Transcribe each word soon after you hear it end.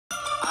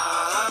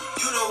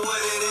know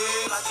what it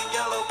is. Black and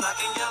yellow, black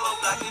and yellow,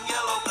 black and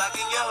yellow, black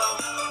and yellow.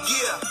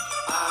 Yeah.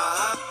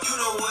 You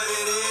know what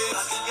it is.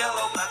 Black and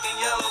yellow, black and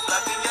yellow,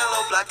 black and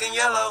yellow, black and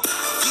yellow.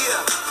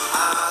 Yeah.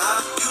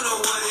 You know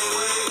what it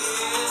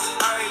is.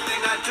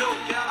 Everything I do,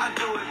 yeah, I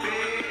do it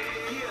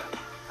big.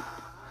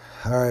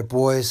 Yeah. All right,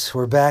 boys,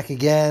 we're back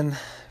again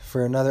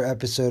for another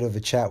episode of A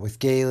Chat with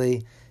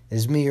Gailey. It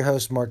is me, your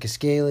host, Marcus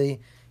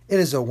Gailey. It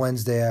is a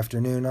Wednesday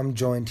afternoon. I'm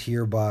joined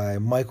here by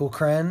Michael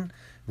Krenn,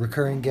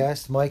 recurring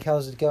guest. Mike,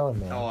 how's it going,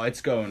 man? Oh, it's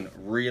going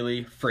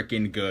really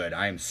freaking good.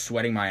 I am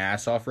sweating my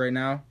ass off right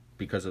now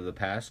because of the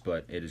past,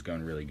 but it is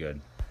going really good.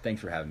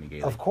 Thanks for having me,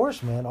 Gailey. Of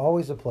course, man.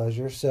 Always a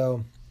pleasure.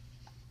 So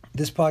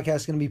this podcast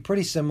is going to be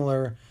pretty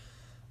similar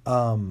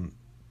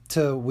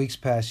to weeks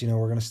past. You know,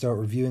 we're going to start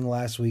reviewing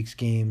last week's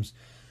games.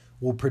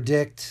 We'll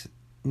predict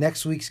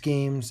next week's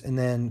games, and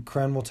then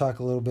Krenn will talk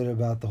a little bit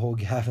about the whole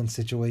Gavin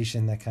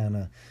situation that kind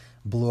of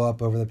blew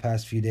up over the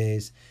past few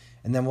days.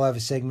 And then we'll have a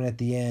segment at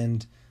the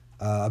end,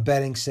 a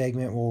betting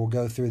segment where we'll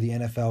go through the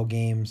NFL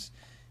games,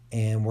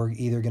 and we're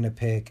either going to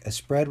pick a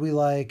spread we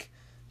like,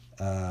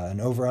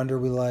 an over-under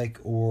we like,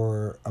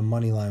 or a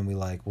money line we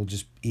like. We'll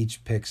just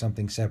each pick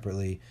something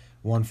separately,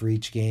 one for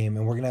each game,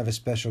 and we're going to have a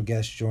special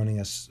guest joining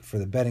us for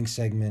the betting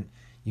segment.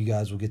 You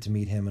guys will get to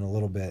meet him in a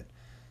little bit.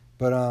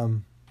 But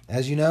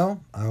as you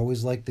know, I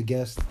always like the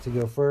guest to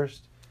go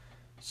first.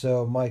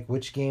 So, Mike,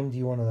 which game do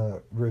you want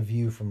to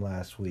review from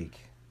last week?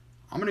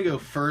 I'm going to go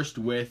first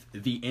with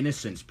The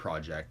Innocence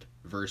Project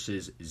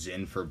versus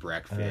Zin for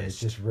Breakfast.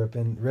 Just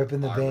ripping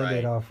the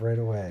Band-Aid off right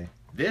away.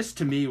 This,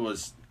 to me,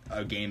 was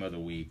a game of the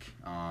week.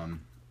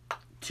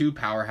 Two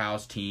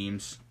powerhouse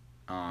teams.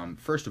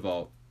 First of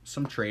all,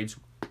 some trades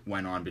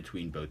went on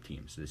between both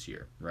teams this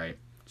year, right?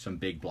 Some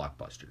big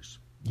blockbusters.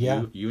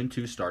 Yeah. You and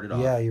two started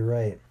off. Yeah, you're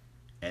right.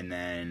 And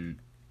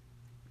then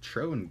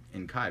Tro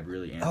and Kaib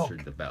really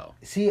answered the bell.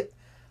 See,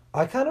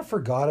 I kind of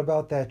forgot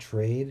about that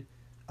trade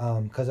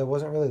because I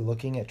wasn't really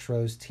looking at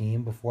Tro's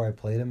team before I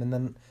played him. And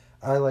then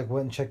I went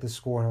and checked the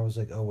score, and I was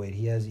like, oh, wait,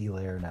 he has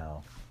Elaire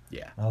now.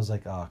 Yeah. And I was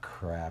like, oh,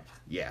 crap.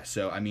 Yeah,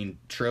 so, I mean,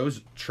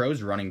 Tro's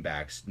running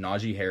backs,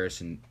 Najee Harris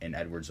and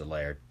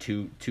Edwards-Helaire,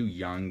 two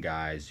young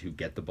guys who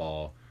get the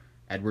ball.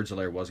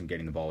 Edwards-Helaire wasn't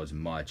getting the ball as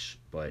much,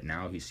 but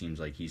now he seems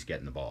like he's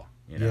getting the ball.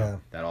 You know, yeah.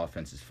 That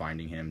offense is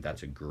finding him.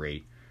 That's a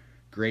great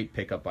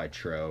pickup by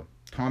Tro.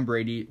 Tom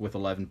Brady with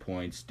 11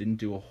 points. Didn't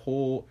do a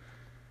whole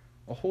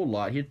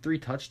lot. He had 3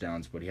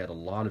 touchdowns, but he had a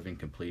lot of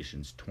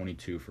incompletions,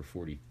 22 for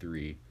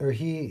 43. Or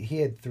he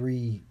had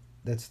 3,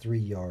 that's 3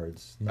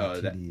 yards, not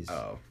TDs.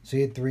 So he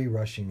had 3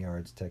 rushing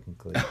yards,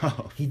 technically.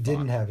 He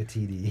didn't have a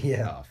TD,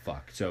 yeah. Oh,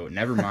 fuck. So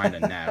never mind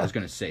on that. I was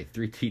going to say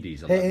 3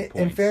 TDs, 11 points.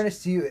 In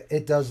fairness to you,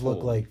 it does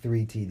look like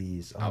 3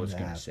 TDs on I was the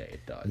going to app. say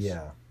it does.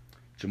 Yeah.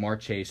 Jamar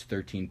Chase,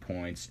 13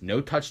 points. No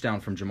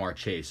touchdown from Jamar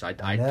Chase. I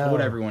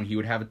told everyone he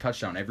would have a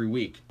touchdown every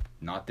week.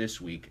 Not this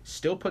week.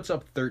 Still puts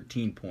up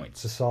 13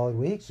 points. It's a solid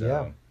week,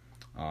 yeah.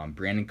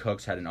 Brandon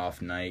Cooks had an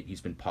off night.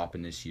 He's been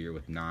popping this year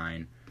with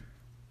 9.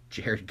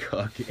 Jared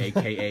Cook,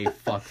 a.k.a.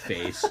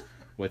 Fuckface,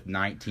 with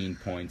 19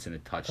 points and a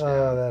touchdown.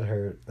 Oh, that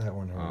hurt. That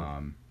one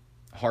hurt.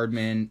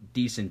 Hardman,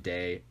 decent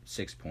day,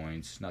 6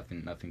 points.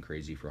 Nothing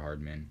crazy for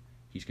Hardman.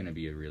 He's going to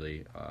be a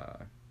really,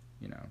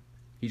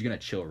 he's going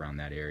to chill around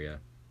that area.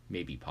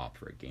 Maybe pop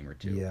for a game or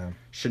 2. Yeah.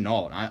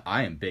 Chenault,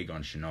 I am big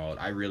on Chenault.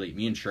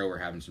 Me and Tro were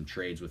having some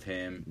trades with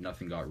him.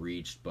 Nothing got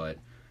reached, but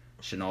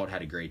Chenault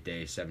had a great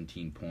day,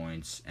 17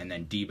 points. And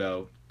then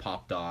Debo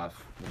popped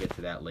off. We'll get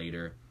to that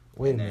later.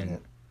 Wait a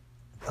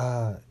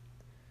minute.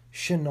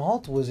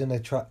 Chenault was in a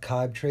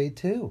Kaib trade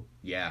too.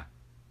 Yeah.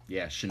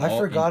 Chenault. I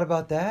forgot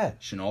about that.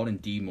 Chenault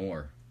and D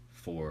Moore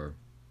for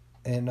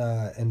and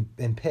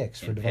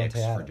picks for Devontae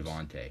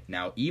Adams.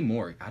 Now E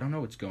Moore, I don't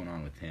know what's going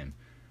on with him.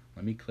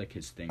 Let me click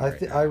his thing.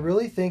 I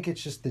really think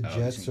it's just the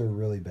Jets are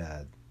really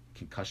bad.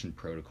 Concussion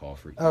protocol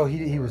for. Oh,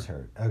 he was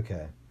hurt.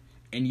 Okay.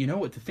 And you know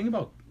what? The thing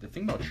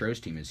about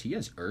Tro's team is he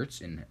has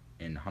Ertz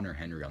and Hunter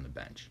Henry on the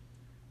bench,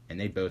 and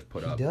they both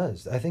put up. He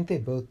does. I think they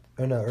both.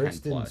 Oh no,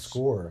 Ertz didn't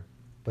score,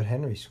 but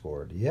Henry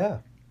scored. Yeah.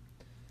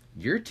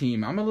 Your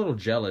team, I'm a little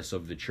jealous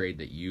of the trade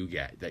that you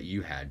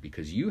had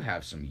because you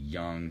have some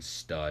young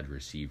stud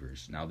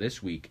receivers. Now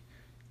this week,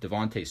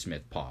 Devontae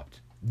Smith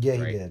popped. Yeah,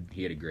 right? he did.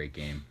 He had a great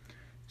game.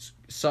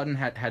 Sutton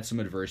had some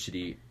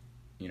adversity,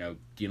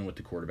 dealing with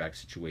the quarterback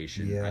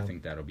situation. Yeah. I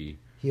think that'll be.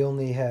 He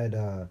only had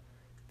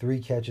 3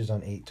 catches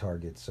on 8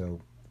 targets,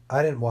 so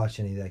I didn't watch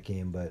any of that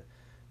game, but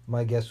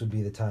my guess would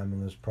be the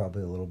timing was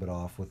probably a little bit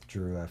off with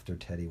Drew after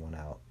Teddy went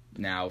out.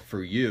 Now,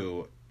 for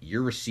you,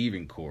 your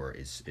receiving core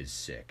is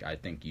sick. I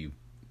think you,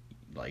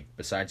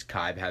 besides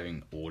Kaib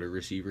having older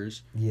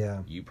receivers,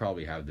 yeah, you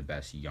probably have the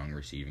best young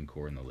receiving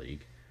core in the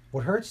league.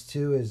 What hurts,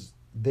 too, is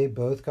they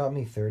both got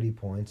me 30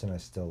 points, and I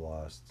still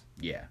lost.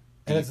 Yeah.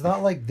 And it's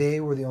not like they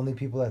were the only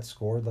people that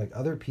scored. Like,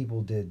 other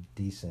people did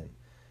decent,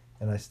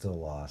 and I still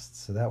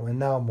lost. So that one,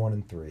 now I'm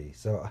 1-3.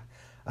 So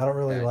I don't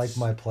really like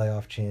my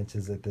playoff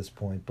chances at this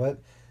point, but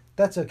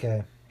that's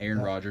okay. Aaron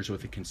Rodgers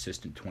with a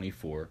consistent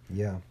 24.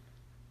 Yeah.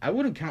 I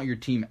wouldn't count your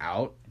team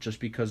out just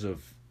because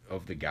of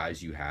the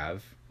guys you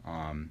have.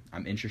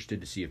 I'm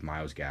interested to see if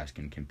Myles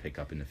Gaskin can pick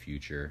up in the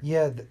future.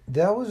 Yeah,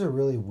 that was a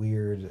really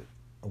weird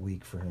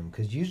week for him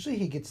because usually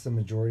he gets the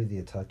majority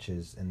of the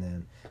touches, and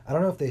then I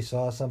don't know if they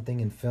saw something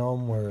in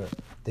film where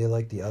they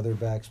like the other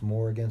backs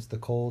more against the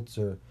Colts,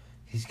 or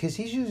he's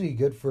usually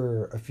good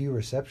for a few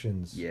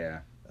receptions. Yeah.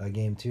 A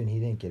game too, and he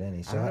didn't get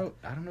any. So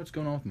I don't know what's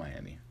going on with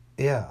Miami.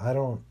 Yeah, I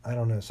don't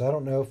know. So I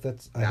don't know if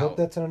that's. I Now, hope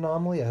that's an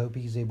anomaly. I hope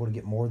he's able to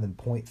get more than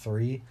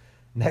 0.3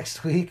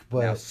 next week.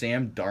 But now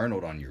Sam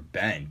Darnold on your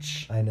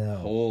bench. I know.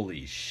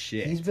 Holy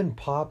shit. He's been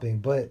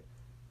popping, but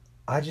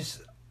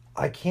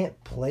I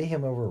can't play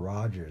him over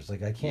Rodgers.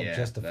 Like I can't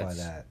justify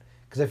that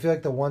because I feel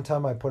like the one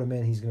time I put him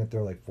in, he's gonna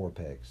throw like 4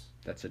 picks.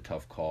 That's a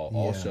tough call. Yeah.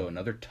 Also,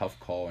 another tough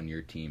call on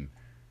your team,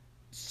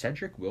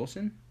 Cedric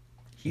Wilson.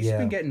 He's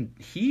been getting.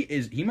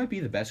 He might be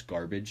the best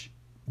garbage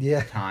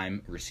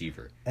time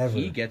receiver ever.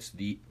 He gets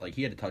he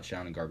had a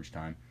touchdown in garbage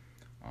time.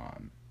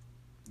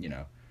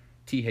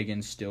 T.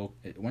 Higgins still.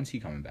 When's he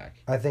coming back?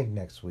 I think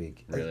next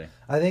week. Really?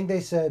 I think they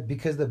said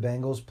because the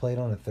Bengals played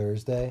on a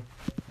Thursday,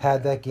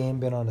 had that game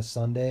been on a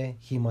Sunday,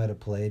 he might have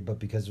played, but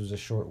because it was a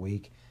short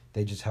week,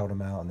 they just held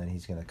him out, and then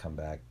he's going to come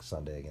back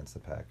Sunday against the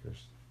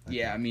Packers.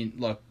 I mean,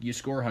 look, you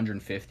score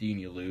 150 and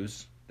you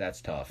lose.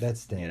 That's tough. That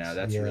stinks.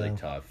 That's really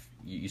tough.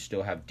 You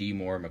still have D.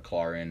 Moore,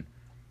 McLaurin,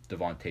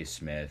 Devontae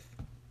Smith,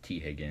 T.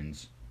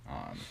 Higgins.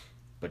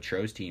 But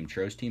Tro's team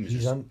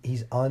is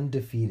he's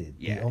undefeated.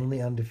 Yeah. The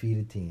only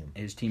undefeated team.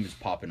 His team is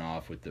popping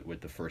off with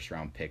the first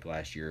round pick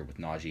last year with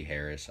Najee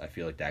Harris. I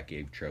feel like that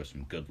gave Tro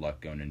some good luck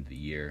going into the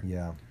year.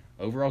 Yeah.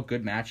 Overall,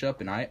 good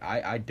matchup, and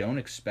I don't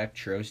expect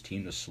Tro's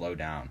team to slow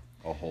down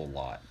a whole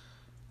lot.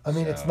 I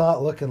mean, it's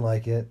not looking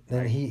like it. And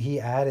Right. he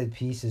added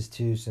pieces,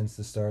 too, since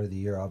the start of the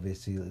year,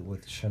 obviously,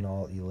 with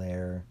Chanel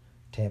Hilaire,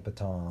 Tampa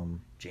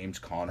Tom. James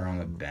Conner on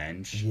the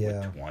bench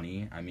with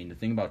 20. I mean, the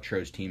thing about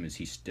Tro's team is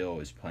he still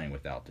is playing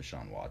without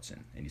Deshaun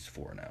Watson, and he's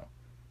 4-0.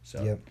 So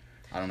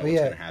I don't know what's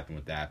going to happen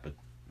with that. But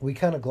we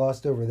kind of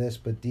glossed over this,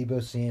 but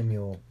Deebo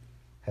Samuel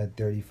had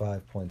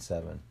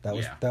 35.7.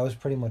 That was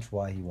pretty much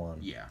why he won.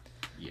 Yeah.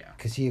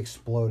 Because he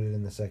exploded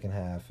in the second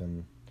half.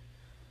 And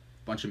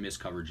bunch of missed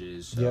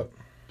coverages. So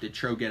did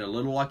Tro get a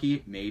little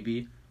lucky?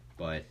 Maybe.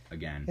 But,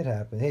 again. It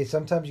happened. Hey,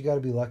 sometimes you got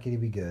to be lucky to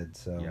be good.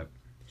 So. Yep.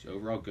 So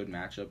overall, good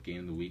matchup. Game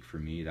of the week for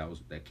me.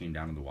 That came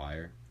down to the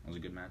wire. That was a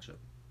good matchup.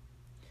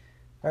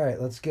 All right,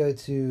 let's go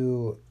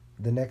to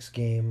the next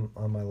game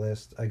on my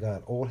list. I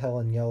got Old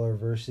Helen Yeller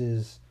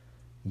versus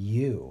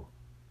you.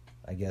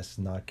 I guess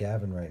not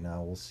Gavin right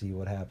now. We'll see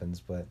what happens,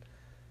 but...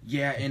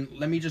 Yeah, and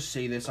let me just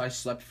say this. I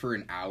slept for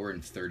an hour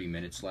and 30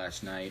 minutes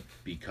last night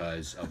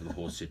because of the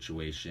whole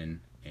situation,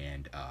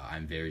 and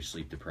I'm very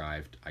sleep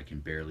deprived. I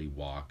can barely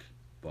walk,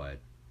 but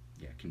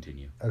yeah,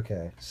 continue.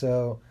 Okay,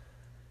 so...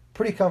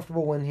 Pretty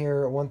comfortable win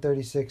here,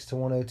 136 to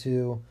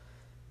 102.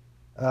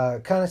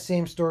 Kind of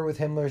same story with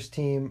Himmler's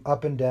team,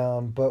 up and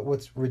down. But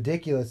what's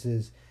ridiculous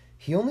is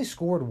he only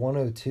scored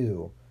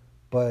 102.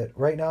 But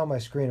right now on my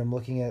screen, I'm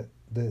looking at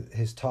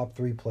his top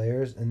 3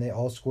 players, and they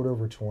all scored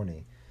over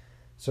 20.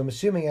 So I'm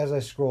assuming as I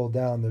scroll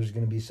down, there's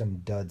going to be some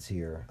duds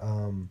here.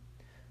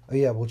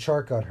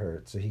 Chark got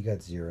hurt, so he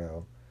got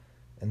 0.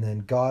 And then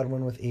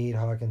Godwin with 8,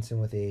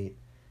 Hawkinson with 8.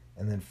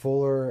 And then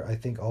Fuller, I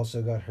think,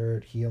 also got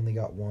hurt. He only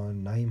got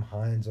 1. Naeem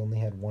Hines only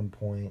had 1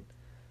 point.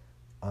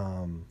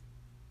 And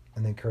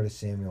then Curtis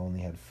Samuel only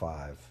had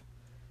 5.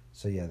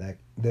 So, yeah,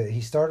 he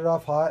started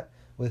off hot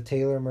with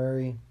Taylor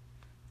Murray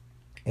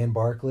and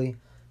Barkley,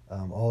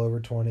 all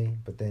over 20,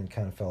 but then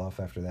kind of fell off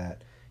after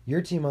that.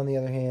 Your team, on the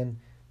other hand,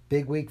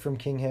 big week from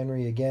King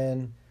Henry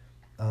again.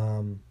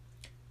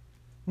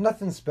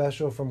 Nothing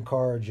special from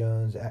Carr or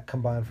Jones,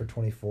 combined for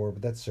 24,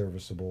 but that's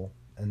serviceable.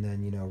 And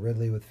then,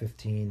 Ridley with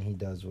 15, he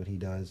does what he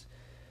does.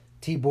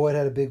 T. Boyd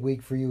had a big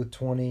week for you with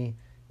 20,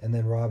 and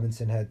then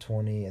Robinson had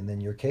 20, and then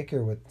your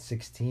kicker with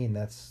 16.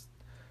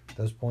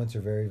 Those points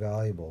are very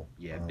valuable.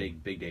 Yeah,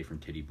 big day from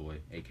Titty Boy,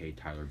 a.k.a.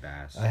 Tyler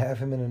Bass. I have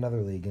him in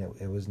another league, and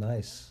it was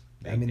nice.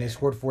 They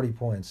scored 40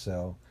 points,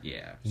 so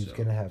he's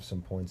going to have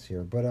some points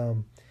here. But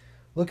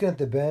looking at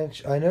the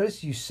bench, I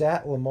noticed you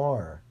sat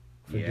Lamar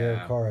for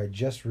Derek Carr. I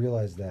just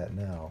realized that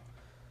now.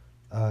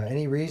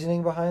 Any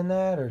reasoning behind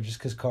that, or just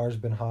because Carr's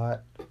been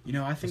hot?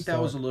 I think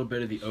that was a little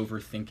bit of the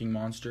overthinking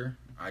monster.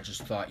 I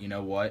just thought,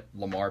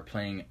 Lamar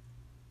playing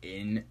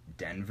in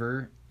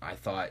Denver, I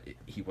thought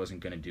he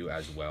wasn't going to do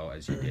as well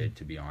as he did,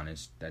 to be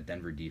honest. That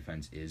Denver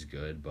defense is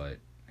good, but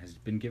has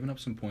been giving up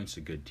some points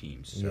to good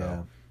teams.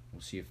 So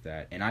we'll see if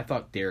that... And I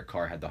thought Derek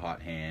Carr had the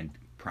hot hand,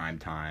 prime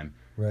time.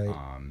 Right.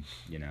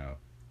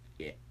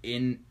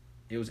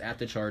 It was at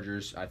the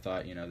Chargers. I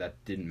thought,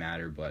 that didn't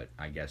matter, but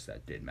I guess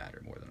that did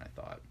matter more than I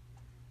thought.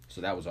 So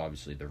that was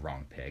obviously the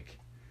wrong pick.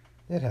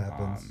 It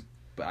happens.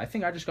 But I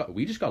think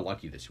we just got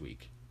lucky this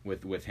week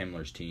with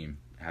Himmler's team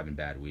having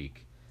bad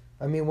week.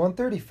 I mean,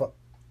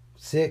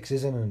 136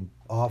 isn't an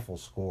awful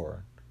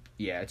score.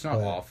 Yeah, it's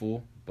not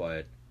awful,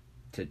 but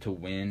to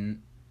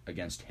win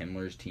against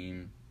Himmler's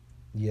team,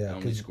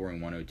 only scoring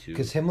 102.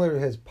 Because Himmler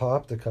has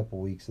popped a couple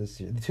weeks this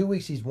year. The 2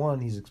 weeks he's won,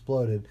 he's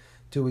exploded.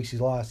 2 weeks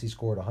he's lost, he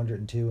scored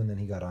 102, and then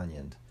he got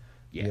onioned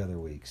the other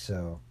week.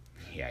 So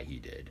Yeah, he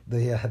did.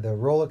 The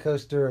roller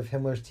coaster of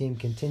Himmler's team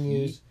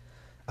continues.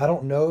 I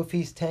don't know if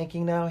he's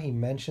tanking now. He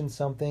mentioned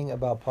something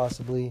about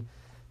possibly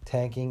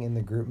tanking in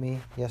the group me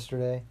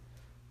yesterday.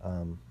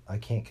 I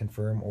can't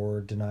confirm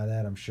or deny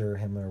that. I'm sure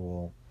Himmler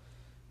will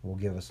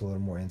give us a little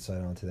more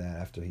insight onto that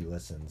after he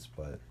listens.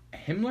 But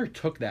Himmler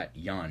took that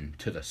Jan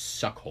to the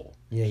suckhole.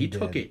 Yeah, he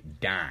took did. it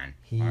down.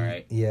 All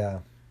right. Yeah.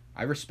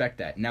 I respect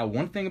that. Now,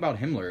 one thing about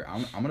Himmler,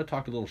 I'm going to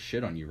talk a little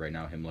shit on you right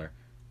now, Himmler.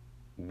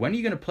 When are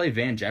you going to play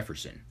Van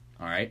Jefferson?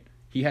 All right.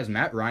 He has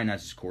Matt Ryan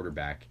as his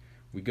quarterback.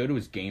 We go to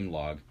his game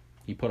log.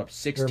 He put up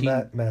 16.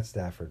 Or Matt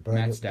Stafford. But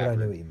I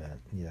knew what you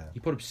meant. Yeah. He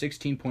put up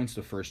 16 points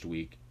the first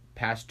week.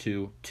 Past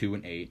 2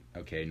 and 8.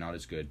 Okay, not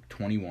as good.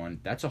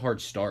 21. That's a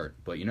hard start.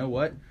 But you know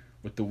what?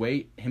 With the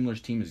way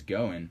Himmler's team is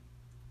going,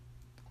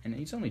 and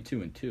he's only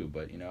 2-2,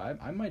 but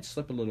I might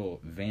slip a little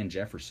Van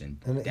Jefferson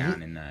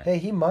down in that. Hey,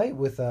 he might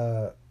with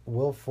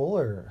Will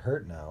Fuller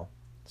hurt now,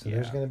 so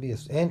there's going to be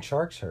and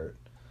Chark's hurt,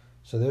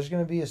 so there's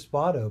going to be a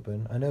spot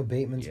open. I know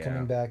Bateman's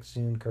coming back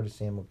soon. Curtis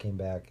Samuel came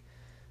back,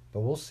 but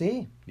we'll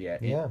see.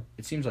 It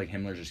seems like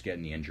Himmler's just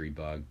getting the injury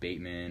bug.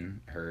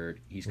 Bateman hurt,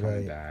 he's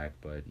coming back,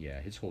 but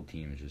his whole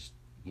team is just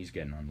he's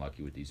getting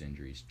unlucky with these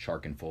injuries.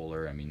 Chark and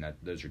Fuller, I mean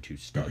those are two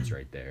studs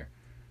right there,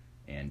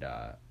 and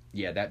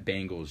that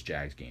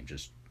Bengals-Jags game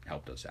just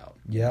helped us out.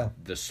 Yeah,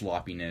 the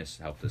sloppiness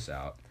helped us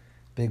out.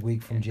 Big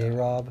week from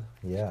J-Rob.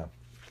 Yeah.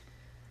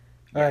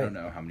 I don't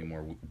know how many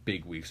more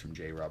big weeks from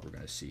J-Rob we're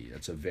going to see.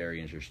 That's a very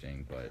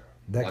interesting, but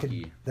that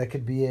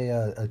could be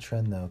a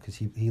trend though, because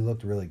he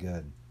looked really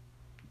good.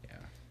 Yeah.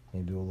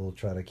 Maybe we'll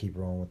try to keep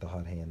rolling with the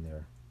hot hand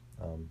there.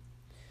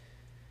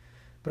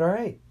 But all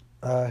right,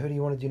 who do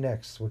you want to do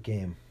next? What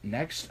game?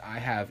 Next, I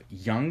have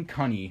Young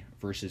Cunny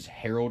versus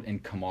Harold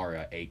and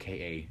Kamara,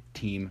 a.k.a.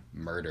 Team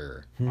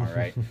Murder. All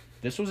right.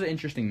 This was an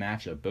interesting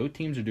matchup. Both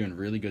teams are doing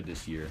really good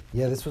this year.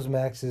 Yeah, this was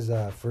Max's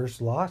first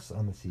loss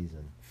on the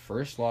season.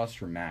 First loss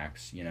for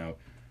Max.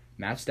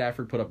 Matt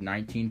Stafford put up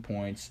 19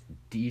 points.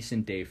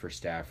 Decent day for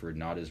Stafford,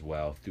 not as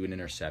well. Threw an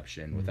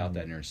interception. Mm-hmm. Without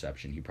that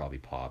interception, he probably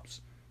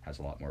pops. Has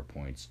a lot more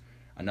points.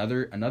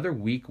 Another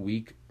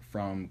weak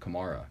from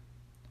Kamara.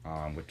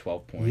 With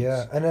 12 points.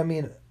 Yeah, and I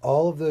mean,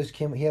 all of those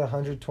came. He had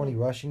 120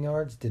 rushing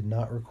yards, did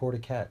not record a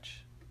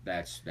catch.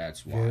 That's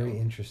wild. Very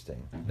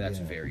interesting. That's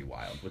very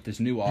wild. With this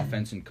new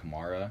offense in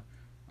Kamara,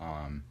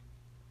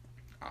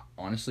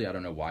 honestly, I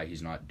don't know why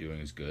he's not doing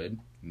as good.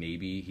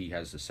 Maybe he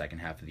has the second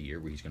half of the year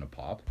where he's going to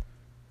pop.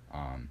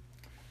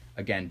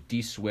 Again,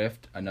 D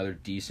Swift, another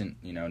decent,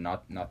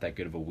 not that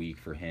good of a week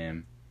for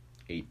him.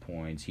 8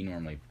 points. He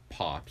normally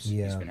pops.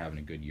 Yeah. He's been having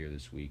a good year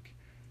this week.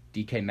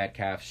 DK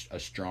Metcalf, a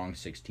strong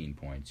 16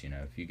 points.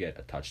 If you get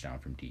a touchdown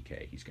from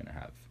DK, he's going to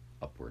have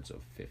upwards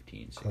of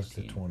 15, 16. Close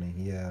to 20,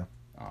 yeah.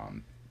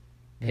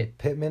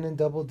 Pittman in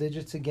double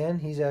digits again.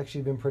 He's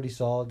actually been pretty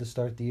solid to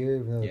start the year,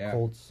 even though the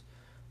Colts,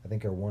 I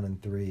think, are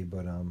 1-3.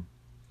 But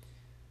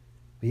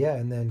yeah,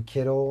 and then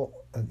Kittle,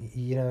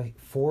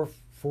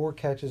 four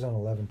catches on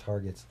 11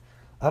 targets.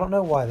 I don't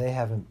know why they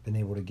haven't been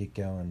able to get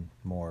going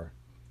more,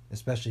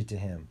 especially to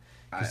him.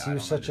 Because he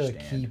was such a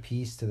key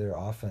piece to their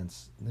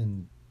offense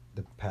in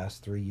the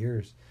past 3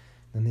 years.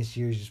 And this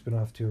year's just been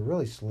off to a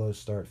really slow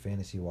start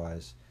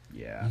fantasy-wise.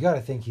 Yeah. You got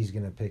to think he's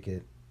going to pick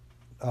it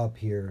up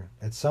here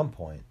at some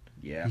point.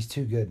 Yeah. He's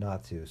too good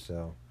not to,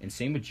 so. And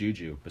same with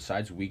Juju.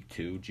 Besides week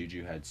 2,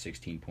 Juju had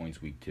 16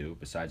 points week 2.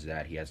 Besides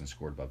that, he hasn't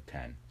scored above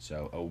 10.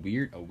 So a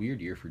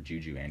weird year for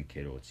Juju and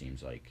Kittle, it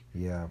seems like.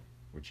 Yeah.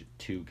 Which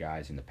two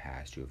guys in the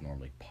past who have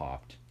normally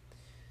popped.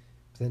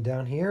 Then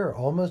down here,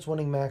 almost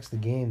winning Max the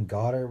game,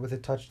 Goddard with a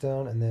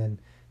touchdown, and then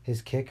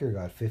his kicker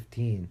got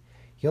 15.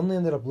 He only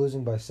ended up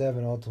losing by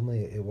 7.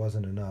 Ultimately, it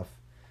wasn't enough.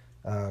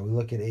 We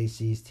look at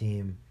AC's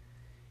team.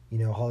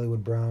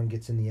 Hollywood Brown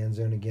gets in the end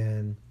zone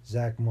again.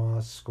 Zach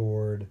Moss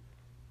scored.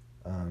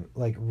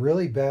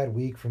 Really bad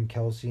week from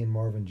Kelsey and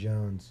Marvin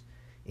Jones.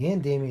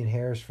 And Damian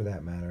Harris, for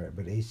that matter.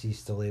 But AC's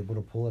still able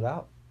to pull it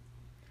out.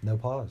 No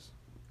pause.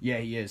 Yeah,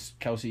 he is.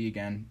 Kelsey,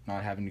 again,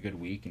 not having a good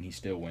week, and he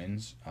still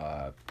wins.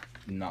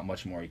 Not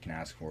much more you can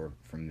ask for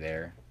from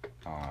there.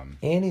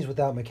 And he's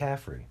without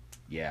McCaffrey.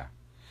 Yeah.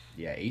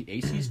 Yeah,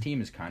 AC's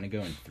team is kind of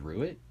going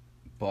through it,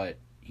 but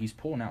he's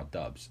pulling out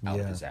dubs out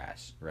of his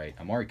ass, right?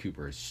 Amari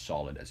Cooper is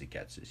solid as it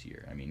gets this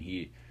year. I mean,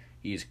 he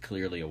is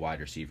clearly a wide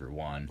receiver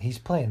 1. He's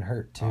playing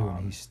hurt, too,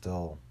 and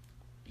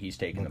he's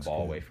taking the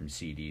ball away from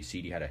CD.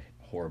 CD had a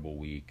horrible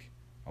week.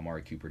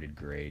 Amari Cooper did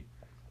great.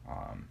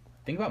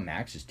 Thing about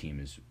Max's team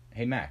is,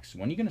 hey, Max,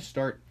 when are you going to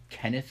start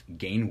Kenneth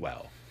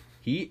Gainwell?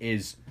 He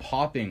is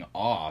popping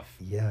off.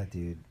 Yeah,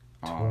 dude.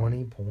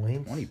 20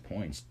 points? 20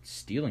 points.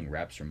 Stealing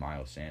reps from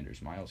Miles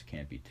Sanders. Miles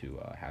can't be too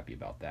happy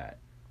about that.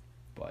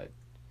 But,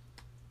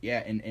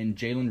 yeah, and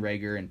Jalen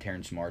Reagor and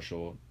Terrence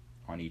Marshall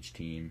on each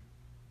team.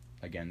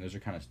 Again, those are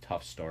kind of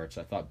tough starts.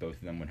 I thought both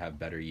of them would have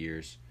better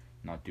years.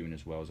 Not doing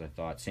as well as I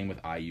thought. Same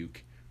with Ayuk.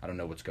 I don't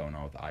know what's going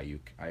on with Ayuk.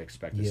 I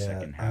expect the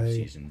second half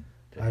season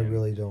to I him.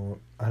 really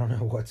don't. I don't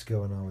know what's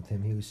going on with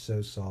him. He was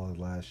so solid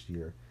last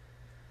year.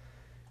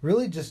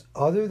 Really, just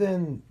other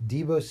than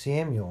Deebo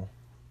Samuel,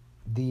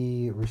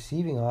 the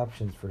receiving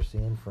options for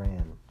San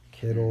Fran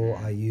Kittle,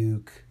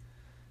 Ayuk.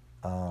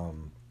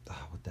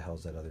 What the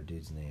hell's that other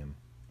dude's name?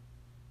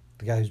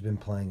 The guy who's been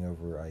playing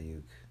over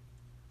Ayuk.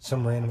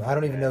 Some random. I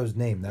don't even know his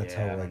name. That's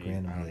how random he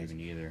is. I don't even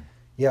either.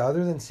 Yeah,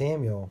 other than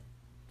Samuel,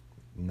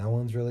 no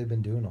one's really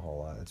been doing a whole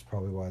lot. That's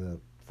probably why the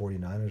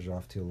 49ers are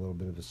off to a little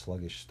bit of a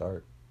sluggish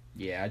start.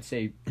 Yeah, I'd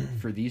say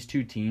for these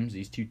two teams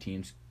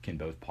can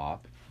both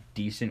pop.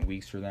 Decent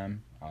weeks for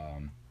them.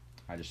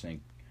 I just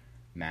think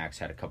Max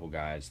had a couple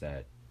guys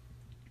that,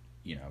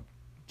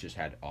 just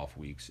had off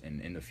weeks,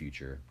 and in the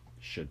future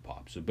should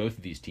pop. So both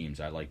of these teams,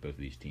 I like both of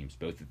these teams.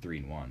 Both are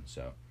 3-1,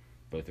 so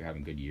both are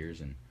having good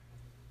years and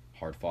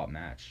hard-fought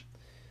match.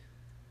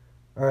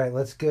 All right,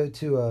 let's go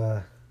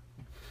to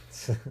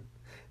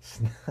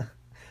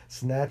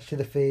Snatch to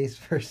the Face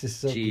versus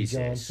Silky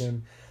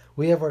Johnson.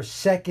 We have our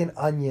second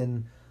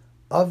onion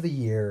of the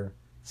year,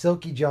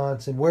 Silky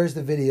Johnson. Where's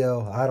the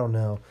video? I don't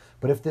know.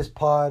 But if this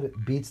pod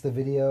beats the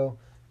video,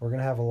 we're going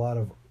to have a lot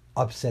of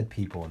upset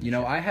people.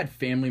 I had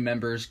family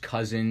members,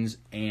 cousins,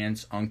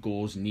 aunts,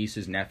 uncles,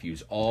 nieces,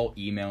 nephews all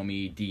email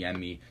me, DM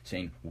me,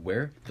 saying,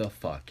 where the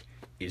fuck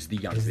is the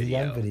young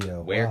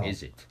video? Where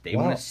is it? They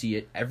want to see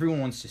it. Everyone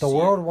wants to see it. The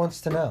world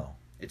wants to know.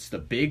 It's the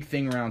big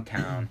thing around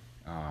town.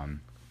 I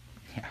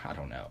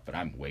don't know, but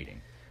I'm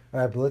waiting.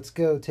 All right, but let's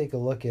go take a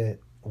look at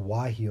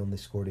why he only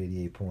scored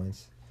 88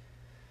 points.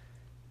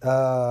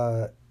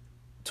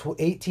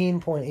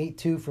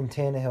 18.82 from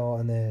Tannehill,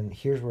 and then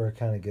here's where it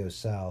kind of goes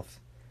south.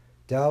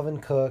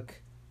 Dalvin Cook,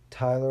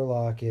 Tyler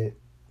Lockett,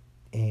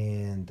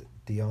 and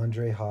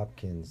DeAndre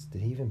Hopkins.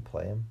 Did he even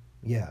play him?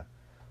 Yeah.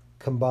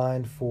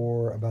 Combined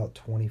for about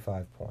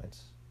 25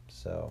 points.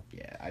 So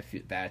yeah, I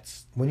feel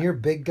that's when your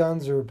big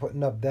guns are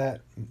putting up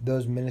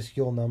those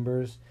minuscule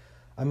numbers.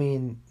 I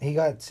mean, he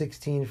got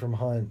 16 from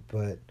Hunt,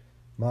 but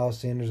Miles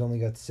Sanders only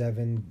got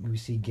 7. We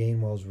see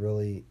Gainwell's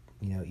really,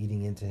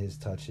 eating into his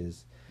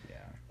touches. Yeah.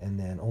 And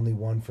then only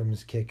 1 from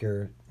his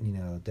kicker.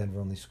 Denver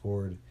only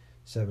scored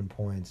 7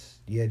 points.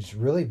 Yeah, just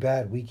really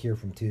bad week here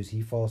from Twos.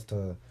 He falls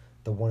to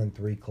the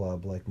 1-3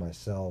 club like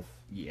myself.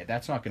 Yeah,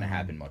 that's not going to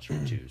happen much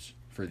for Twos.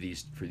 For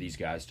these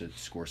guys to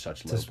score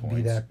such low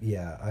points. I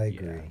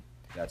agree. Yeah,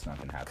 that's not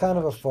going to happen. Kind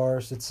of a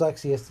farce. It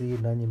sucks he has to eat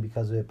an onion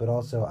because of it, but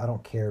also I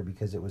don't care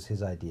because it was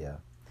his idea.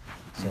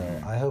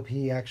 So I hope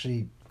he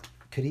actually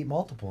could eat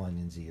multiple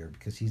onions a year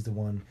because he's the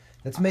one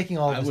that's making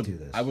all of us do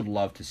this. I would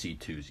love to see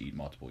Twos eat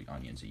multiple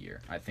onions a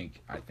year. I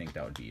think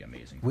that would be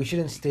amazing. We should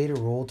instate a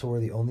rule to where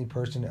the only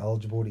person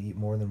eligible to eat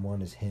more than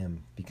one is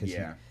him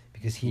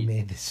because he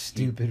made this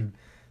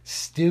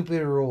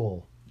stupid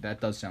rule. That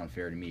does sound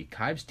fair to me.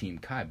 Kyb's team,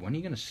 when are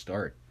you going to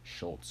start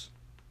Schultz?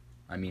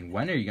 I mean,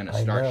 when are you going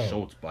to start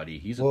Schultz, buddy?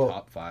 He's a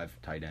top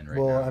 5 tight end right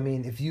now. Well, I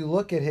mean, if you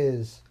look at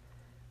his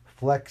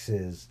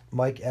flexes,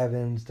 Mike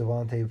Evans,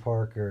 Devontae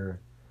Parker,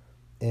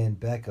 and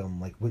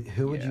Beckham, like,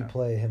 who would you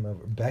play him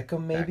over?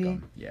 Beckham, maybe?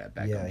 Beckham. Yeah,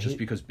 Beckham. Yeah, just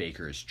because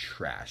Baker is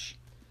trash.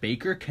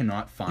 Baker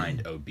cannot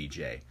find OBJ.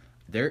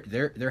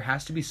 There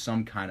has to be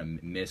some kind of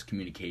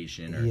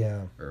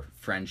miscommunication or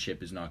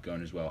friendship is not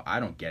going as well. I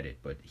don't get it,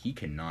 but he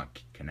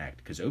cannot connect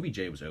because OBJ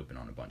was open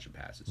on a bunch of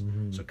passes.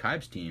 Mm-hmm. So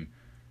Kyb's team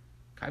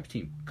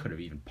could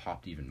have even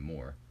popped even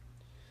more.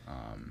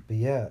 But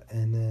yeah,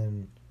 and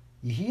then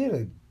he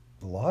had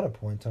a lot of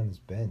points on his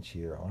bench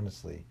here,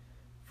 honestly.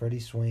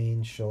 Freddie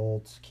Swain,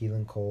 Schultz,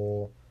 Keelan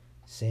Cole,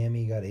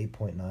 Sammy got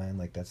 8.9.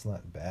 Like, that's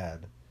not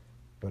bad.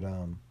 But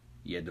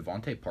yeah,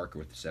 Devontae Parker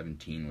with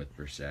 17 with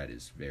Brissett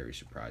is very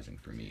surprising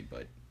for me.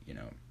 But,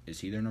 is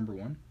he their number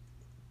 1?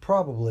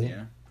 Probably.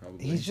 Yeah,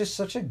 probably. He's just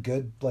such a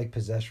good,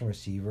 possession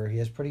receiver. He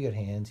has pretty good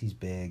hands. He's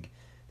big.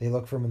 They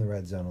look for him in the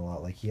red zone a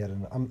lot. Like, he had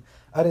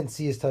I didn't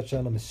see his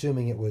touchdown. I'm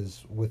assuming it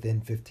was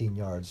within 15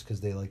 yards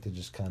because they like to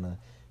just kind of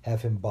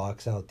have him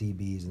box out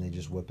DBs and they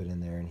just whip it in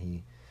there and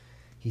he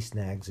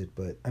snags it.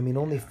 But, I mean,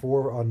 only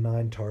 4 on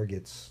 9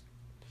 targets.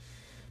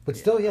 But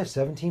still,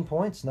 17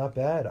 points. Not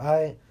bad.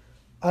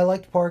 I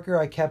liked Parker.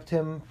 I kept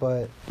him,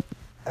 but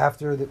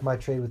after my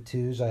trade with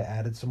Twos, I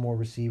added some more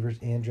receivers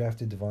and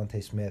drafted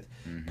Devontae Smith.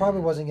 Mm-hmm.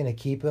 Probably wasn't going to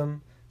keep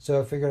him,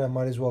 so I figured I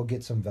might as well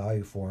get some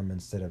value for him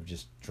instead of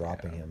just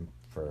dropping him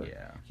for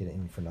getting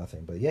him for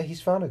nothing. But yeah,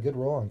 he's found a good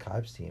role on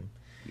Kyb's team.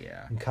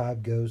 Yeah, and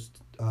Kyb goes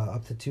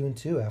up to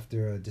 2-2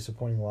 after a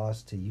disappointing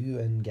loss to you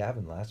and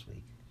Gavin last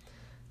week.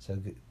 So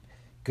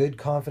good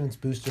confidence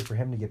booster for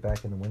him to get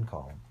back in the win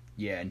column.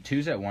 Yeah, and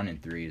Twos at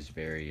 1-3 is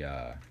very.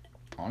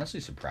 Honestly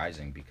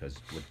surprising because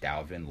with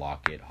Dalvin,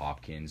 Lockett,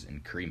 Hopkins,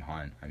 and Kareem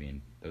Hunt, I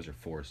mean, those are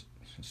 4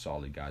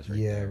 solid guys right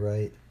there. Yeah,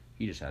 right.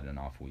 He just had an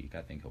off week.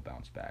 I think he'll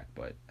bounce back.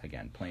 But,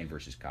 again, playing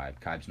versus Kyb,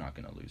 Kyb's not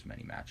going to lose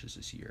many matches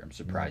this year. I'm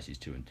surprised he's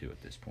 2-2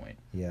 at this point.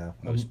 Yeah,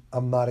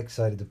 I'm not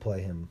excited to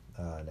play him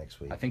next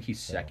week. I think he's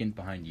second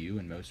behind you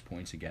in most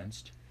points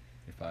against.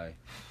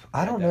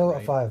 I don't know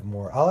if I have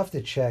more. I'll have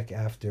to check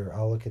after.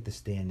 I'll look at the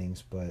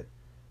standings, but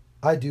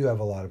I do have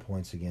a lot of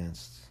points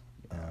against.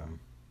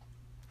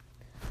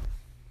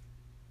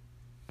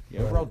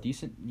 Yeah, overall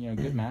decent,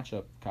 good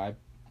matchup. Kyb,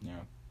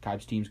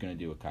 Kyb's team's going to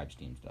do what Kyb's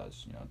team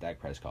does. You know, Dak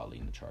Prescott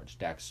leading the charge.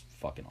 Dak's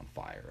fucking on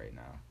fire right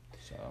now.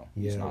 So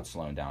he's not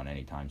slowing down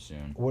anytime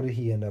soon. What did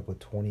he end up with?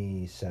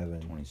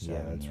 27. 27,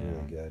 Yeah, that's yeah.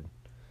 really good.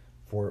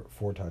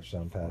 Four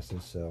touchdown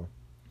passes. So,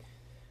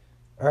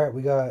 all right,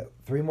 we got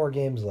 3 more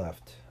games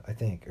left, I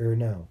think. Or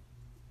no,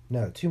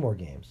 2 more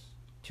games.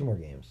 2 more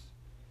games.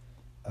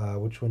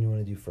 Which one you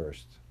want to do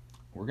first?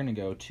 We're going to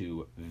go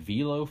to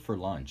Velo for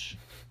lunch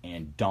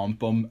and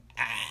dump them.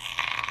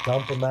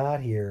 Dump them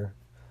out here.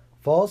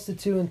 Falls to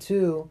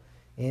 2-2,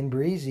 and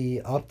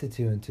Breezy up to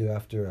 2-2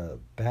 after a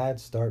bad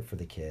start for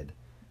the kid.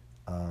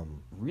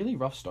 Really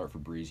rough start for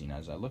Breezy. And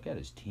as I look at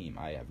his team,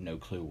 I have no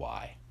clue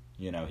why.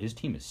 You know, his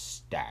team is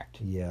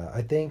stacked. Yeah,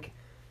 I think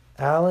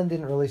Allen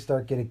didn't really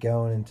start getting it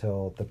going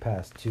until the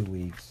past 2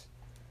 weeks.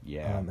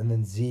 Yeah. And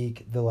then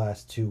Zeke, the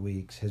last 2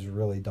 weeks, has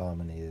really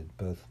dominated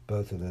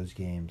both of those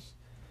games.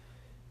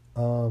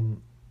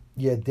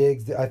 Yeah,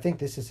 Diggs, I think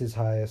this is his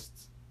highest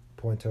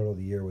point total of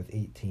the year with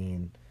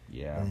 18.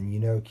 Yeah. And you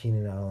know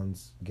Keenan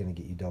Allen's going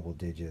to get you double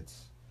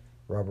digits.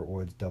 Robert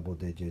Woods, double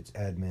digits.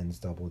 Edmonds,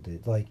 double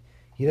digits. Like,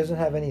 he doesn't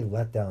have any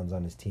letdowns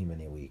on his team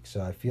any week.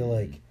 So I feel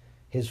like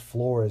his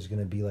floor is going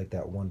to be like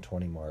that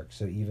 120 mark.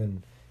 So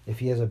even if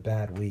he has a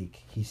bad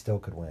week, he still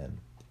could win.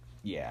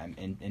 Yeah,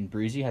 and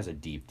Breezy has a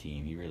deep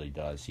team. He really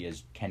does. He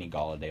has Kenny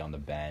Golladay on the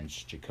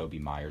bench, Jacoby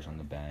Myers on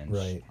the bench.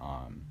 Right.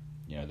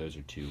 You know, those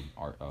are 2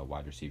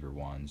 wide receiver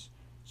ones.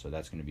 So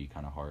that's going to be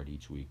kind of hard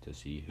each week to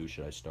see who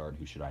should I start,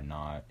 who should I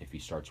not. If he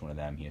starts one of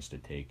them, he has to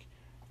take,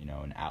 you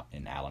know,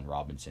 an Allen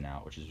Robinson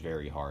out, which is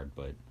very hard.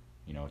 But,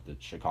 you know, with the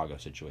Chicago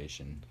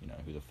situation, you know,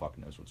 who the fuck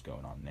knows what's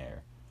going on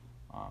there.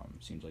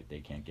 Seems like they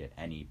can't get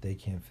any... They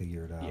can't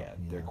figure it out. Yeah,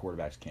 their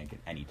quarterbacks can't get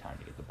any time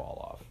to get the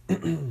ball off.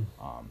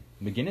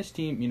 McGinnis'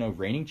 team, you know,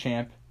 reigning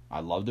champ. I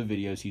love the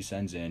videos he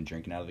sends in,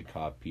 drinking out of the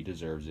cup. He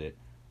deserves it.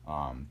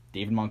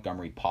 David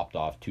Montgomery popped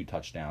off 2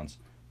 touchdowns,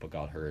 but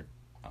got hurt.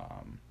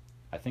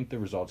 I think the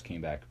results came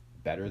back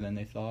better than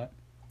they thought.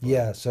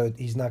 Yeah, so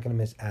he's not going to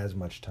miss as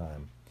much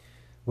time,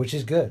 which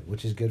is good.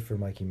 Which is good for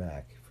Mikey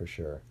Mack, for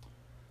sure.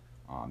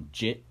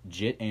 Jit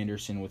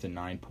Anderson with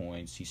 9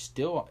 points. He's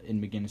still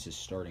in McGinnis'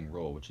 starting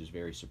role, which is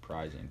very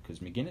surprising because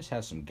McGinnis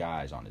has some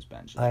guys on his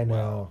bench as I know.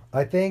 well.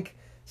 I think,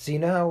 so you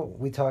know how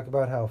we talk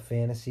about how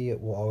fantasy,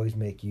 it will always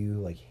make you,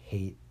 like,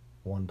 hate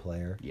one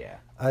player? Yeah.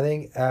 I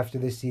think after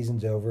this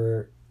season's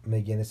over,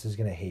 McGinnis is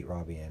going to hate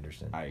Robbie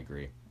Anderson. I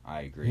agree.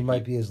 He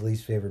might be his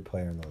least favorite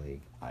player in the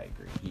league. I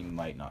agree. He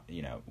might not,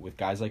 you know, with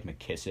guys like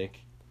McKissick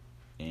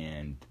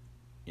and,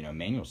 you know,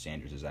 Emmanuel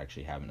Sanders is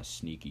actually having a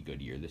sneaky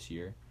good year this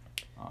year.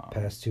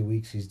 Past 2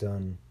 weeks, he's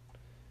done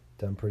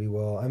pretty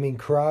well. I mean,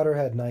 Crowder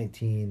had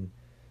 19,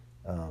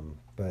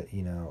 but,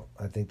 you know,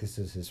 I think this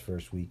is his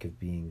first week of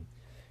being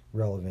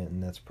relevant,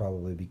 and that's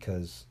probably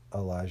because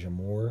Elijah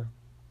Moore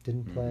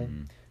didn't play,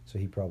 so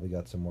he probably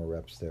got some more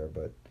reps there.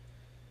 But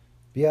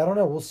yeah, I don't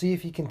know. We'll see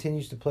if he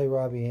continues to play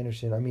Robbie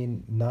Anderson. I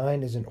mean,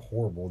 9 isn't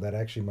horrible. That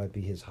actually might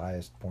be his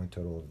highest point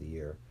total of the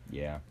year.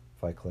 Yeah.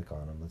 If I click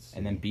on him, let's see.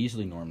 And then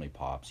Beasley normally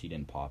pops. He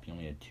didn't pop. He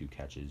only had 2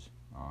 catches.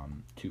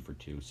 2 for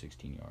 2,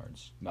 16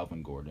 yards.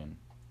 Melvin Gordon,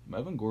 I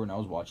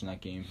was watching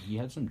that game. He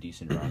had some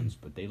decent runs,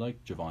 but they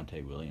like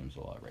Javonte Williams a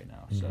lot right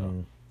now,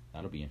 so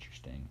that'll be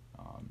interesting.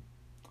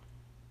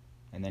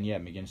 And then, yeah,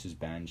 McGinnis'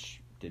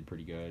 bench did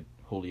pretty good.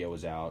 Julio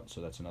was out,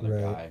 so that's another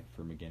guy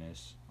for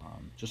McGinnis.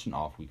 Just an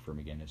off week for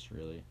McGinnis,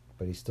 really.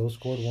 But he still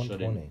scored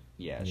 120.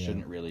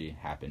 Shouldn't really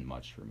happen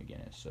much for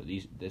McGinnis. So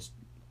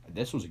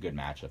this was a good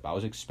matchup. I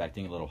was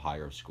expecting a little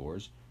higher of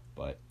scores,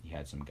 but he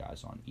had some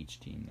guys on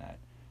each team that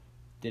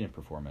didn't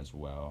perform as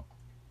well.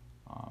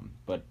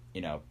 But,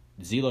 you know,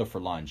 Zelo for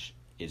lunch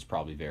is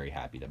probably very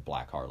happy that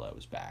Black Harlow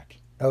is back.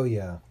 Oh,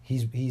 yeah.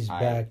 He's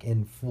back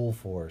in full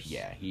force.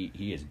 Yeah, he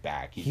is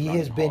back. He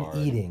has been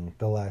eating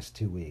the last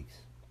 2 weeks.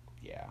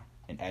 Yeah.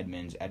 And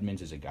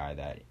Edmonds is a guy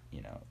that,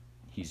 you know,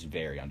 he's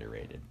very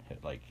underrated.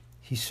 Like,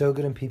 he's so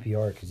good in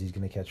PPR because he's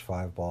going to catch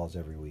 5 balls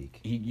every week.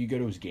 You go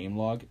to his game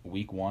log,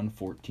 week 1,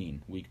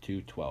 14, week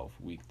 2, 12,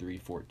 week 3,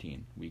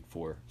 14, week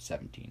 4,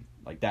 17.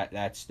 Like,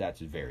 that's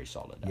very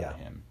solid out of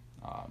him.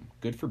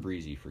 Good for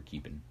Breezy for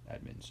keeping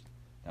Edmonds.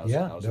 That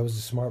was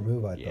a smart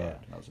move, I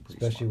thought. That was a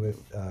pretty especially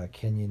with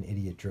Kenyon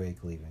Idiot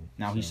Drake leaving.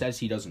 Now, he says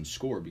he doesn't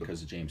score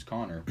because of James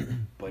Conner,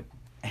 but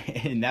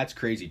and that's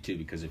crazy, too,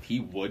 because if he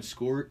would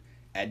score,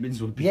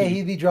 Edmonds would be... Yeah,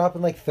 he'd be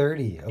dropping like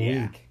 30 a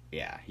week.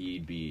 Yeah,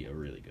 he'd be a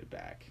really good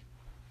back.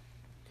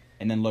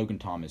 And then Logan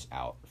Thomas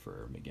out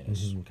for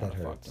McGinnis. Kind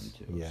of fucked him,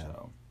 too. Yeah.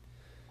 So.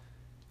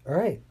 All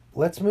right,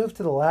 let's move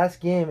to the last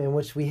game in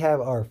which we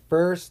have our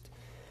first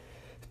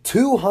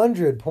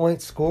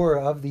 200-point scorer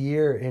of the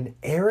year in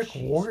Eric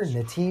Wharton,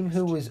 a team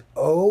who was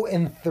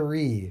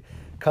 0-3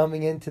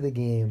 coming into the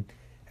game,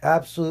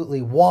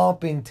 absolutely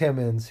whomping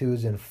Timmons, who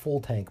was in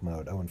full tank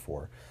mode,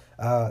 0-4.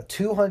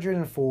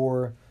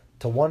 204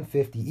 to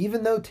 150,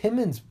 even though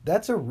Timmons,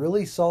 that's a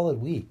really solid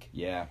week.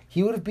 Yeah.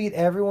 He would have beat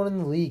everyone in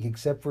the league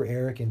except for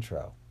Eric and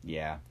Tro.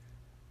 Yeah.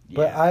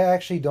 But I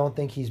actually don't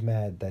think he's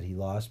mad that he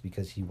lost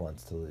because he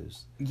wants to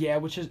lose. Yeah,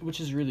 which is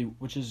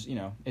you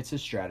know, it's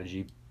his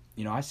strategy.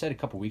 I said a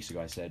couple weeks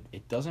ago, I said,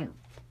 it doesn't,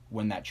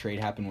 when that trade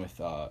happened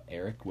with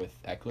Eric, with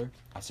Eckler,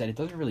 I said it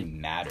doesn't really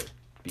matter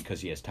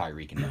because he has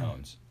Tyreek and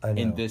Mahomes. I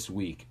know. In this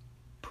week,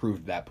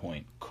 proved that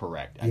point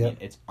correct. I mean,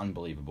 it's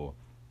unbelievable.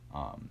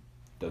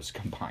 Those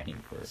combining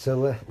for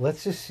So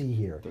let's just see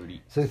here.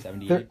 30, so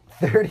 78.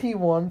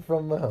 31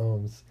 from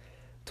Mahomes,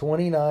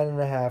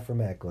 29.5 from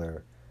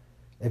Eckler.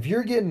 If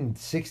you're getting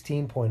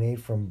 16.8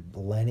 from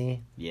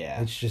Lenny,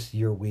 it's just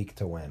your week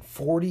to win.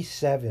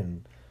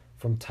 47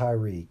 from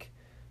Tyreek.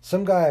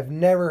 Some guy I've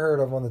never heard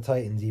of on the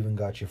Titans even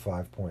got you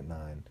 5.9.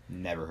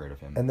 Never heard of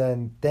him. And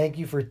then thank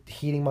you for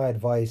heeding my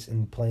advice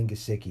and playing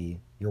Gesicki.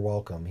 You're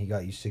welcome. He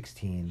got you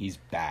 16. He's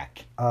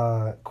back.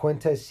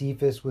 Quintez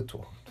Cephas with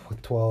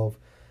 12.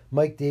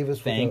 Mike Davis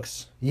with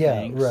Thanks.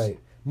 Right.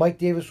 Mike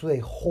Davis with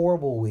a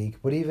horrible week,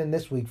 but even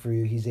this week for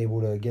you, he's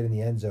able to get in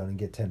the end zone and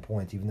get 10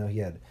 points, even though he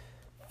had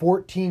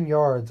 14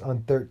 yards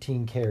on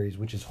 13 carries,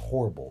 which is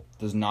horrible.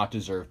 Does not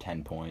deserve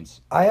 10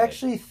 points. I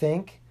actually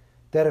think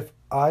that if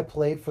I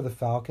played for the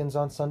Falcons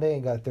on Sunday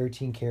and got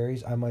 13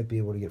 carries, I might be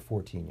able to get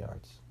 14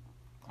 yards.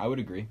 I would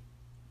agree.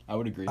 I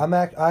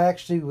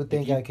actually would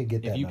think I could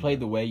get that. If you number. played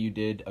the way you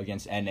did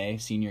against NA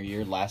senior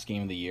year, last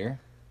game of the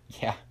year,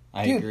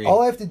 I Dude, agree.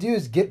 all I have to do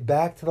is get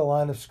back to the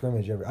line of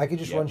scrimmage. I could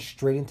just run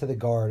straight into the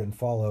guard and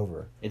fall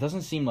over. It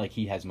doesn't seem like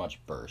he has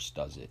much burst,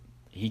 does it?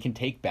 He can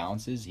take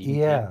bounces, he can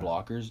take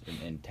blockers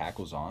and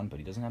tackles on, but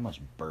he doesn't have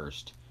much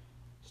burst.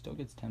 Still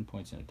gets 10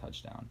 points and a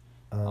touchdown.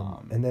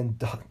 And then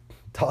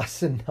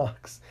Dawson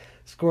Knox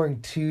scoring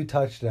 2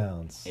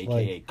 touchdowns.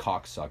 AKA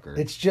cocksucker.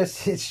 It's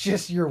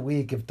just your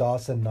week if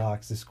Dawson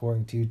Knox is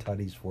scoring 2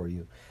 tutties for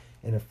you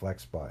in a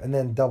flex spot. And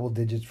then double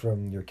digits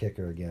from your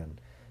kicker again.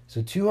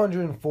 So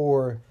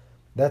 204,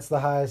 that's the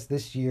highest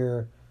this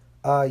year.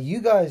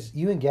 You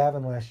and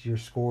Gavin last year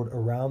scored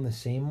around the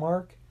same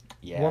mark.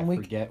 Yeah, one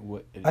week. Forget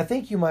what. I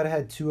think you might have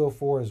had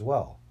 204 as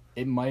well.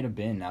 It might have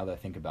been, now that I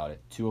think about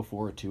it,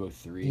 204 or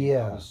 203.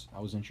 Yeah. I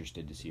was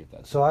interested to see if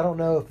that's... So I don't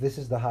know if this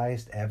is the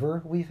highest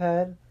ever we've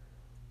had,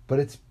 but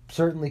it's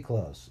certainly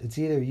close. It's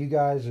either you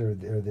guys or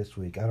this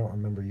week. I don't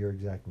remember your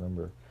exact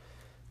number.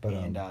 But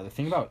the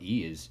thing about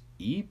E is,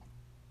 he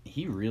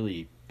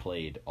really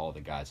played all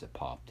the guys that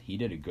popped. He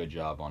did a good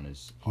job on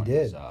his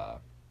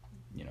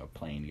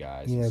playing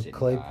guys.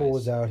 Claypool guys.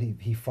 was out.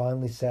 He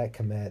finally sat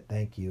Komet.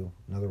 Thank you.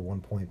 Another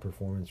 1-point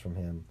performance from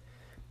him.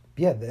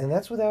 Yeah, and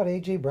that's without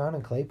A.J. Brown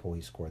and Claypool.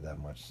 He scored that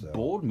much. So.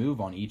 Bold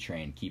move on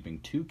E-Train, keeping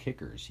 2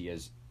 kickers. He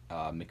has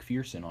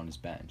McPherson on his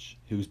bench,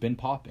 who's been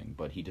popping,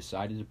 but he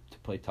decided to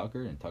play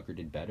Tucker, and Tucker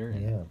did better.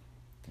 And,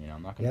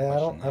 I'm not going to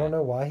question that. I don't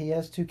know why he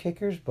has 2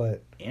 kickers,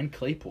 but and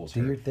Claypool's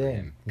do hurt your for thing.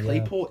 him. Yeah.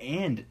 Claypool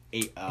and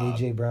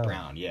A.J.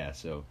 Brown.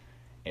 So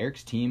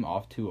Eric's team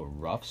off to a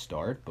rough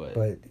start,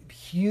 but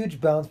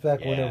huge bounce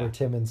back win over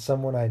Timmons.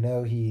 Someone I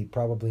know he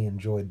probably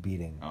enjoyed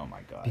beating. Oh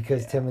my god!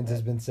 Because Timmons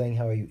has been saying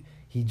how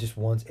he just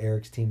wants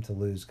Eric's team to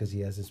lose because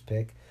he has his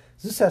pick.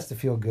 So this has to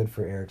feel good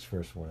for Eric's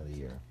first win of the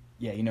year.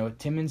 Yeah,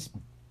 Timmons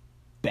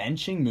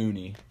benching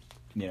Mooney.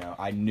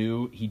 I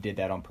knew he did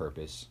that on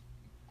purpose,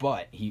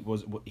 but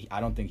I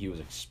don't think he was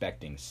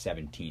expecting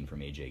 17 from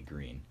AJ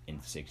Green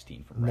and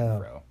 16 from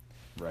Renfro,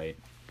 right?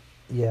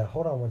 Yeah,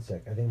 hold on one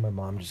sec. I think my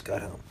mom just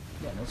got home.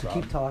 Yeah, no so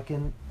problem. keep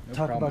talking. No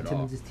Talk problem about at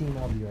all. Timmons' team.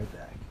 I'll be right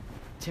back.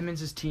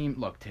 Timmons' team.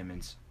 Look,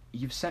 Timmons,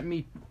 you've sent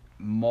me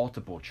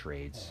multiple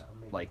trades,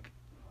 like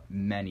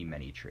many,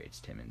 many trades,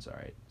 Timmons, all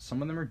right?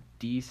 Some of them are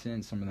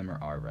decent. Some of them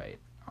are all right.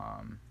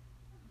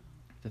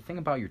 The thing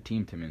about your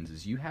team, Timmons,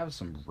 is you have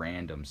some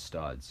random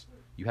studs.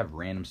 You have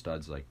random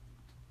studs like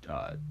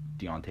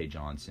Deontay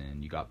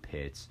Johnson. You got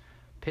Pitts.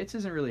 Pitts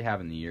isn't really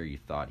having the year you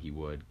thought he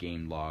would.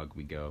 Game log,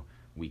 we go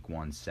week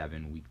 1,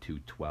 7, week 2,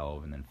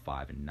 12, and then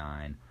 5 and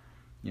 9.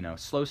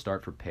 Slow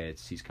start for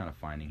Pitts. He's kind of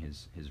finding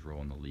his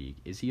role in the league.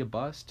 Is he a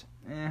bust?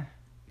 It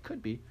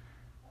could be.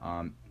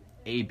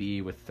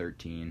 AB with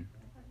 13.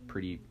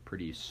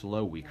 Pretty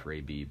slow week for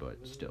AB, but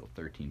still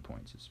 13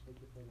 points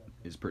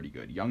is pretty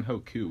good. Young Ho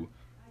Koo,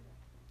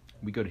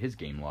 we go to his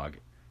game log,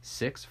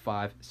 6,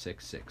 5,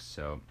 6, 6.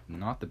 So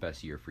not the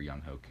best year for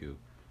Young Ho Koo,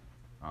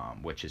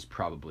 which is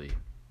probably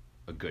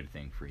a good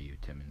thing for you,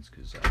 Timmons,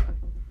 because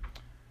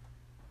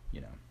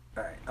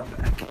All right, I'm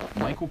back.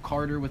 Michael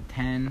Carter with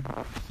 10.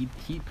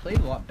 He played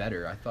a lot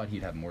better. I thought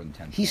he'd have more than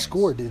 10 points. He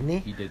scored, didn't he?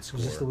 He did score.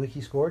 Was this the week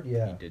he scored?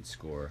 Yeah. He did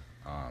score.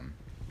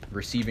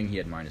 Receiving, he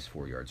had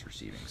 -4 yards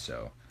receiving,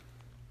 so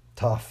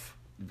tough.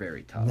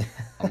 Very tough.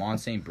 Amon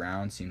St.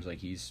 Brown seems like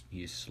he's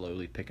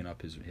slowly picking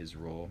up his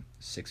role.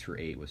 6 for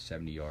 8 with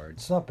 70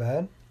 yards. It's not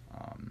bad.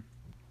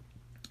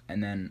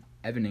 And then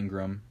Evan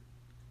Ingram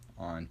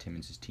on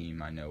Timmons'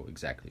 team. I know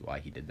exactly why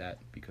he did that,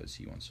 because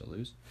he wants to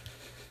lose.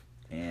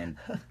 And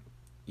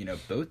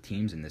both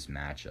teams in this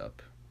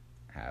matchup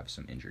have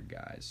some injured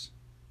guys.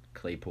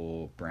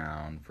 Claypool,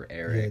 Brown for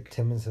Eric. Yeah,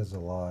 Timmons has a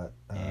lot.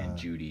 And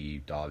Judy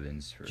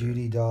Dobbins for...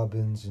 Judy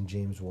Dobbins and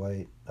James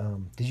White.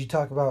 Did you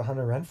talk about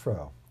Hunter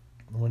Renfrow?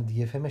 I wanted to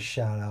give him a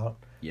shout-out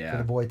for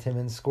the boy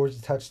Timmons. Scores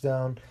a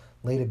touchdown,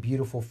 laid a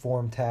beautiful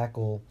form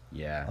tackle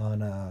on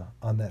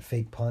that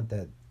fake punt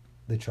that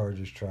the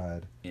Chargers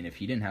tried. And if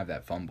he didn't have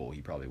that fumble,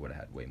 he probably would have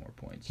had way more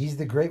points. He's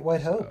the Great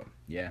White Hope. So,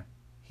 yeah.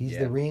 He's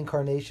the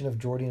reincarnation of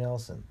Jordy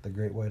Nelson, the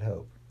Great White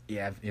Hope.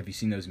 Yeah, have you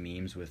seen those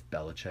memes with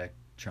Belichick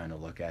trying to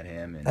look at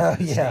him and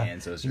his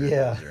hands? Those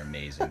are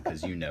amazing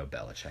because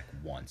Belichick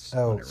wants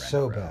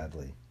so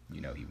badly.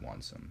 He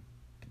wants them.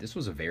 But this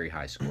was a very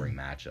high-scoring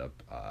matchup.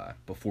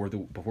 Before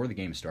the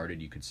game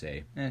started, you could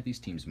say, these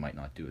teams might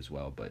not do as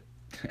well, but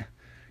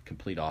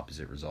complete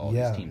opposite result.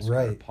 Yeah, these teams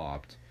right.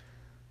 popped.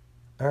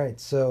 All right,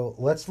 so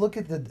let's look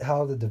at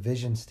how the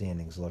division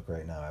standings look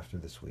right now after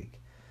this week.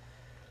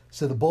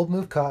 So the Bold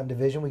Move Cotton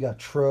division, we got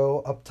Tro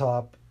up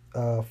top,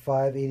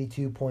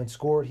 582 points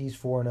scored. He's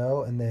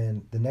 4-0, and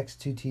then the next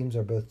two teams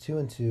are both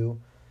 2-2.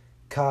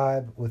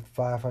 Kaib with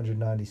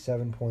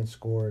 597 points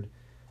scored,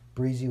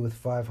 Breezy with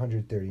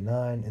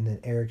 539, and then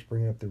Eric's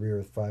bringing up the rear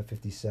with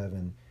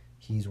 557.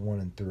 He's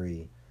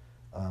 1-3.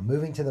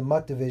 Moving to the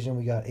Mutt division,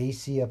 we got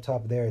AC up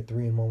top there at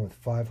 3-1 with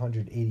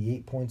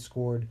 588 points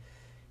scored.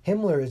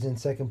 Himmler is in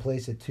second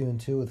place at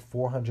 2-2 with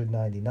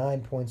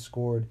 499 points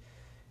scored.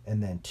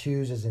 And then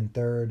Twos is in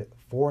third,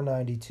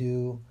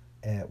 492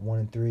 at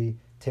 1-3.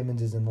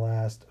 Timmons is in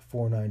last,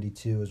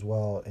 492 as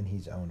well, and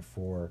he's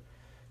 0-4.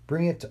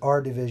 Bring it to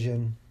our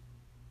division,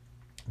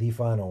 the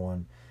final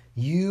one.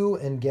 You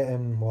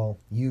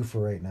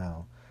for right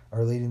now,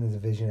 are leading the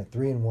division at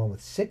 3-1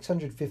 with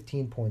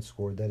 615 points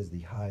scored. That is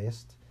the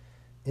highest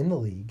in the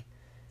league.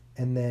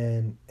 And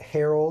then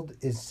Harold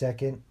is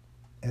second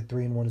at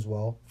 3-1 as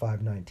well,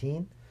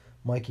 519.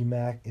 Mikey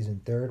Mack is in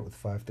third with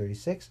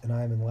 536, and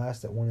I am in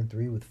last at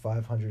 1-3 with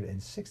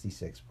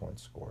 566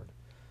 points scored.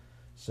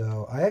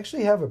 So I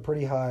actually have a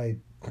pretty high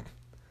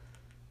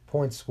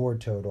points scored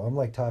total. I'm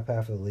like top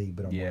half of the league,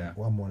 but I'm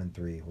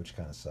 1-3, which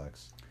kind of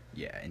sucks.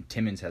 Yeah, and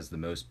Timmons has the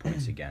most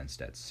points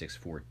against at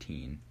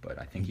 614, but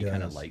I think he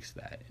kind of likes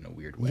that in a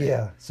weird way.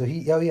 Yeah, so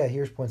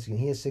here's points again.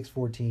 He has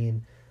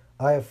 614.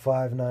 I have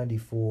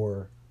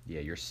 594.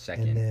 Yeah, you're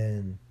second. And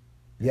then,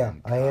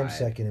 I am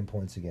second in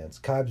points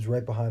against. Kaib's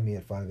right behind me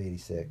at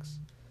 586.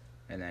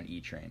 And then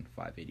E-Train,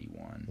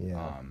 581.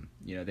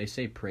 Yeah. They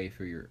say pray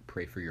for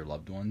your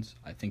loved ones.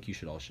 I think you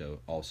should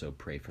also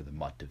pray for the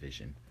Mutt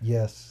division.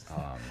 Yes.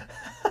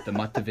 The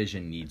Mutt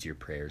division needs your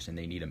prayers, and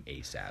they need them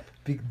ASAP.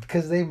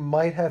 Because they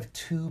might have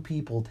two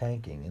people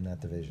tanking in that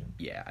division.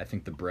 Yeah, I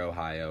think the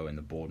Bro-Hio and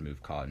the Bold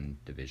Move Cotton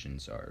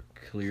divisions are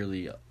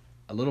clearly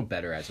a little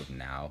better as of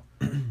now.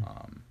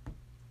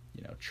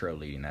 Tro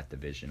leading that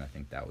division, I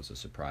think that was a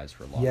surprise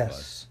for a lot of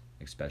us,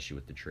 especially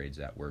with the trades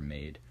that were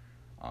made.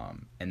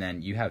 And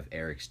then you have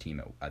Eric's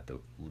team at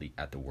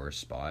the worst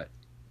spot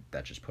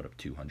that just put up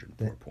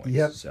 204 points.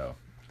 Yep. So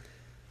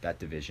that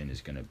division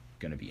is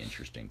gonna be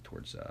interesting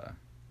towards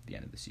the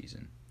end of the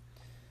season.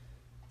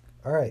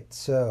 All right,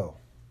 so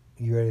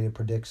you ready to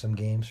predict some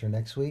games for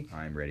next week?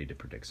 I'm ready to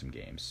predict some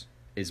games.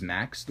 Is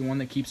Max the one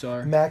that keeps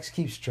our? Max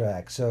keeps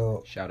track.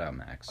 So shout out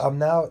Max. I'm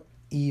now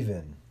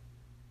even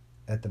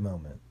at the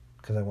moment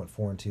because I went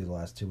 4-2 the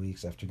last 2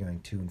 weeks after going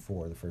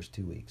 2-4 the first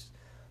 2 weeks.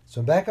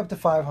 So I'm back up to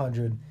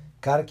 500.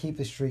 Got to keep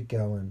the streak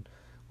going.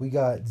 We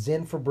got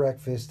Zin for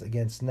breakfast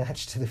against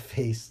Snatch to the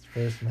Face,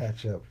 first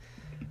matchup.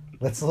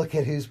 Let's look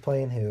at who's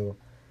playing who.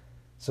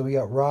 So we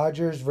got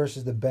Rodgers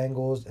versus the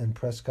Bengals and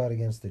Prescott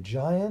against the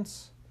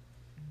Giants.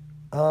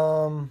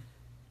 Dak's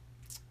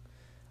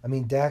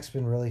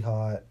been really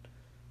hot.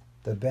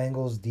 The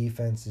Bengals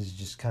defense is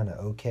just kind of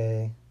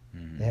okay.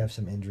 Mm-hmm. They have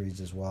some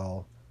injuries as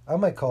well. I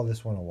might call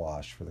this one a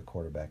wash for the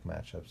quarterback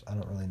matchups. I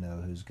don't really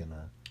know who's going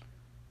to...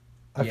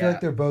 I feel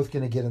like they're both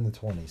going to get in the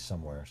 20s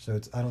somewhere.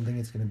 So I don't think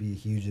it's going to be a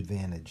huge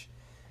advantage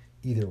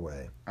either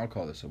way. I'll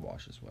call this a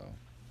wash as well.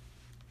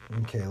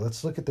 Okay,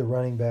 let's look at the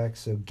running backs.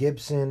 So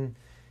Gibson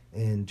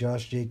and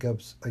Josh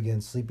Jacobs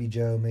against Sleepy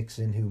Joe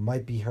Mixon, who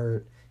might be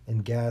hurt,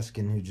 and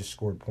Gaskin, who just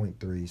scored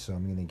 0.3. So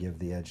I'm going to give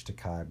the edge to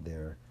Kaib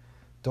there.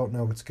 Don't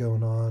know what's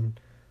going on.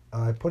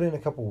 I put in a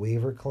couple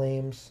waiver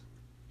claims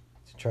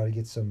to try to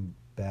get some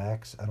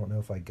backs. I don't know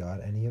if I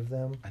got any of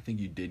them. I think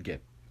you did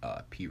get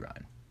P.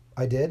 Ryan.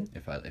 I did?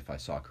 If I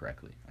saw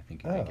correctly. I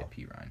think you did get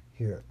P. Ryan.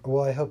 Here.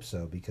 Well, I hope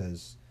so,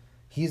 because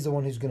he's the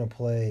one who's going to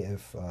play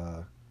if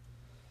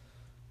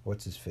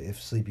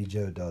if Sleepy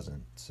Joe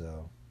doesn't.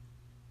 So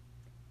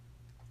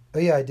oh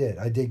yeah, I did.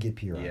 I did get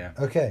P. Ryan. Yeah.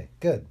 Okay,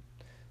 good.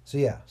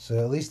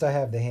 So at least I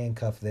have the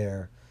handcuff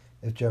there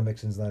if Joe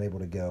Mixon's not able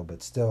to go,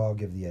 but still I'll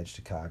give the edge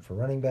to Kaib for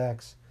running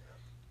backs.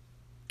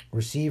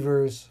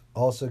 Receivers,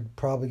 also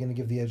probably going to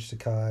give the edge to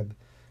Kaib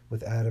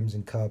with Adams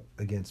and Kupp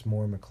against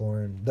Moore and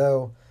McLaurin.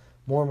 Though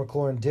Moore and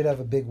McLaurin did have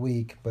a big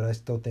week, but I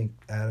still think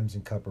Adams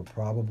and Kupp are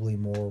probably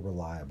more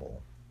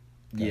reliable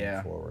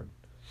going forward.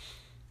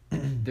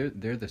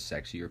 They're the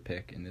sexier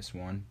pick in this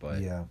one,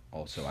 but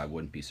also I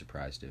wouldn't be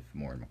surprised if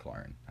Moore and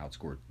McLaurin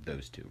outscored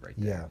those two right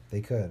there. Yeah,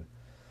 they could.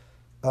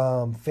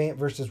 Fant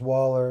versus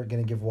Waller,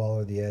 going to give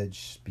Waller the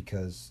edge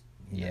because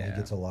he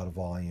gets a lot of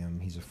volume.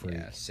 He's a freak.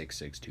 Yeah,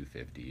 6'6",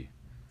 250.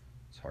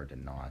 It's hard to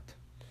not.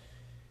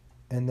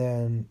 And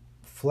then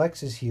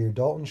Flex is here.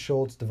 Dalton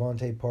Schultz,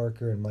 Devontae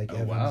Parker, and Mike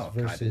Evans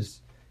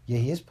versus... Yeah,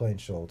 he is playing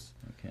Schultz.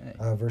 Okay.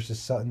 Versus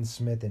Sutton,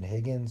 Smith, and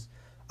Higgins.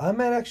 I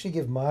might actually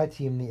give my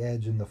team the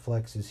edge in the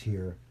flexes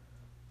here,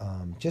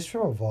 just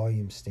from a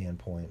volume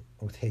standpoint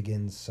with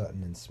Higgins,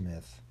 Sutton, and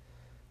Smith.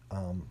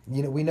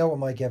 We know what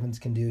Mike Evans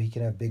can do. He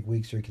can have big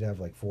weeks, or he could have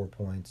like 4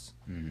 points.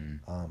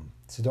 Mm-hmm.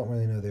 So don't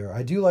really know there.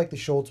 I do like the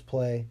Schultz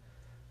play.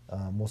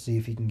 We'll see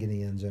if he can get in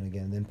the end zone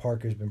again. And then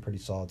Parker's been pretty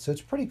solid. So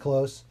it's pretty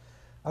close.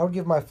 I would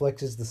give my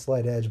flexes the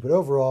slight edge, but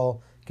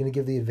overall, going to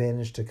give the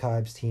advantage to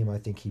Kibe's team. I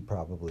think he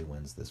probably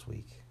wins this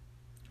week.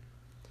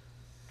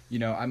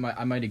 I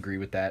might agree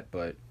with that,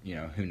 but,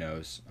 who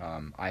knows?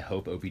 I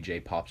hope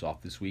OBJ pops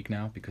off this week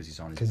now because he's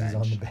on his bench.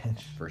 He's on the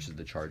bench. Versus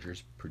the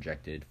Chargers,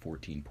 projected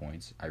 14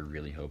 points. I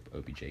really hope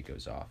OBJ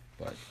goes off.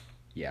 But,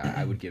 yeah,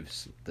 I would give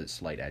the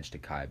slight edge to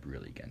Kibe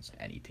really against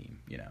any team,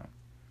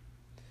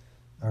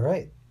 All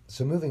right.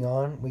 So moving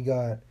on, we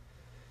got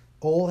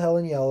Old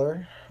Helen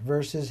Yeller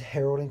versus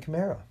Harold and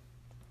Kamara.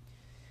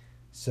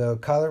 So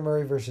Kyler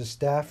Murray versus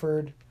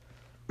Stafford.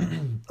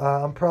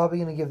 I'm probably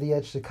going to give the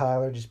edge to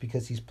Kyler just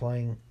because he's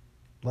playing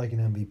like an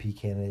MVP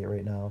candidate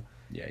right now.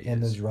 Yeah,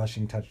 and those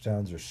rushing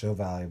touchdowns are so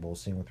valuable,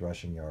 same with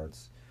rushing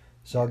yards.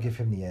 So I'll give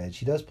him the edge.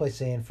 He does play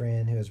San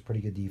Fran, who has a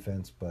pretty good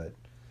defense, but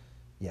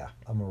yeah,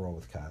 I'm going to roll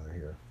with Kyler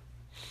here.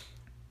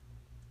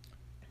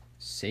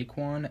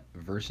 Saquon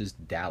versus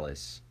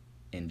Dallas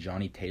and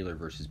Johnny Taylor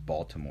versus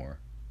Baltimore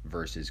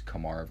versus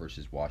Kamara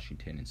versus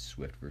Washington and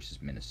Swift versus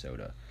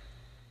Minnesota.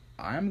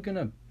 I'm going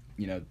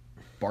to,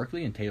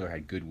 Barkley and Taylor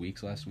had good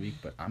weeks last week,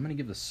 but I'm going to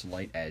give the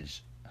slight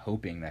edge,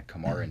 hoping that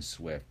Kamara and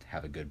Swift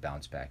have a good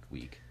bounce back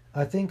week.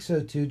 I think so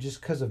too,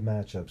 just because of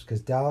matchups.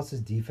 Because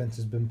Dallas's defense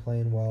has been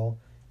playing well,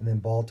 and then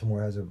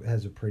Baltimore has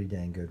a pretty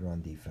dang good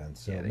run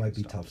defense. So it might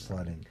be tough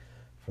sledding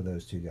for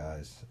those two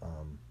guys.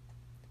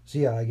 So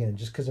yeah, again,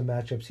 just because of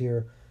matchups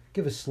here,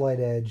 give a slight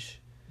edge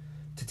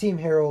to Team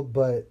Harold.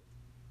 But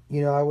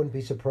I wouldn't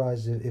be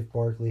surprised if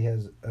Barkley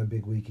has a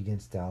big week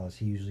against Dallas.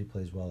 He usually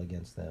plays well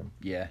against them.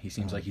 Yeah, he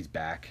seems like he's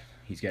back.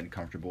 He's getting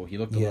comfortable. He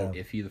looked a little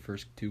iffy the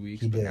first 2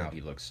 weeks, but now he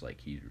looks like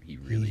he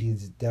really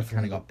he's definitely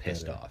kind of got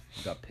pissed off.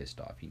 He got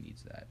pissed off. He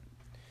needs that.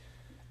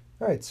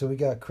 All right, so we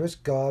got Chris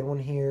Godwin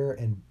here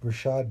and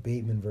Rashad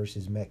Bateman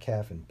versus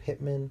Metcalf and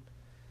Pittman.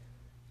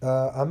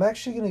 I'm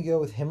actually going to go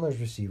with Himmler's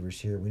receivers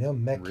here. We know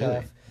Metcalf.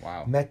 Really?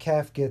 Wow.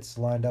 Metcalf gets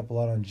lined up a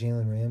lot on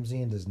Jalen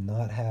Ramsey and does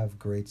not have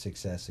great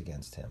success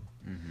against him.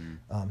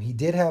 Mm-hmm. He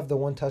did have the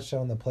one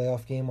touchdown in the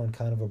playoff game on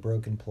kind of a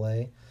broken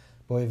play,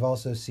 but we've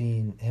also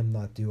seen him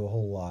not do a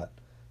whole lot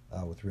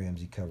with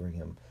Ramsey covering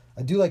him.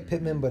 I do like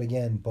Pittman, but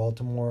again,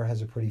 Baltimore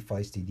has a pretty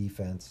feisty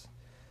defense.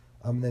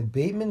 Then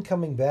Bateman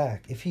coming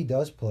back, if he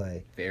does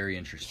play, very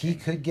interesting. he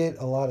could get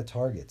a lot of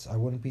targets. I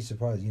wouldn't be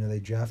surprised. They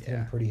drafted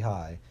him pretty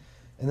high.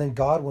 And then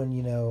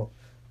Godwin,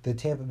 the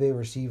Tampa Bay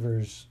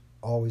receivers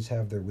always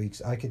have their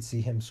weeks. I could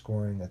see him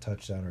scoring a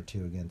touchdown or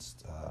two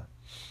against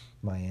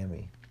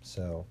Miami.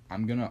 So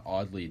I'm going to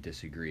oddly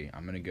disagree.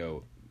 I'm going to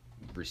go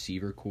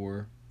receiver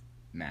core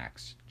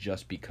max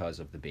just because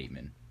of the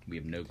Bateman. We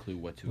have no clue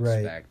what to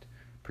expect.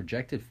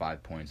 Projected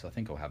 5 points. I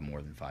think I'll have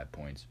more than 5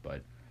 points,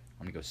 but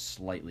I'm going to go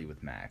slightly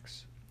with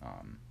max.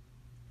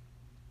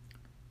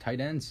 Tight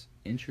ends,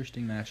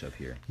 interesting matchup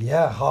here.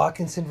 Yeah,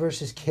 Hawkinson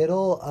versus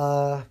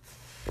Kittle.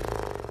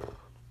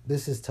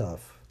 This is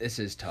tough. This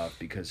is tough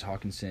because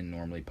Hawkinson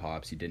normally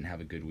pops. He didn't have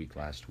a good week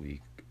last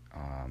week.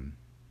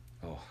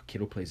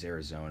 Kittle plays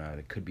Arizona.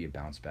 It could be a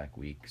bounce back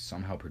week.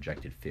 Somehow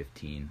projected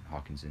 15.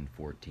 Hawkinson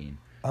 14.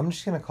 I'm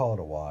just going to call it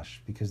a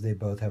wash because they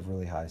both have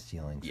really high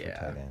ceilings for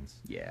tight ends.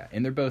 Yeah,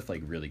 and they're both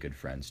like really good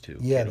friends too.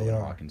 Yeah, Kittle they and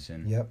are.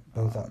 Hawkinson. Yep,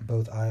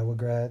 both Iowa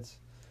grads.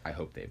 I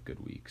hope they have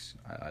good weeks.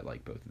 I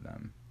like both of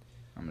them.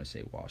 I'm going to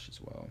say wash as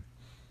well.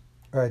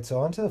 All right, so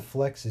on to the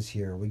flexes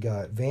here. We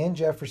got Van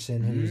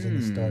Jefferson, who's in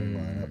the starting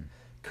lineup.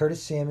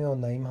 Curtis Samuel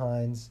and Naeem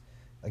Hines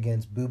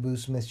against Boo Boo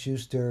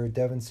Smith-Schuster,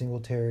 Devin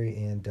Singletary,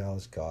 and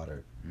Dallas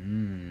Goedert.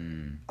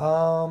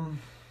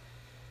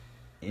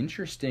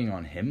 Interesting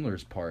on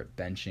Himmler's part,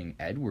 benching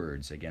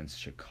Edwards against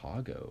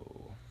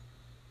Chicago.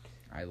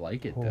 I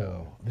like it,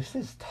 though. This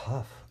is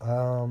tough.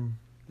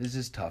 This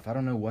is tough. I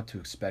don't know what to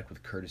expect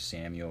with Curtis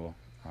Samuel.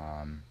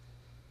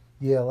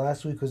 Yeah,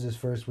 last week was his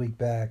first week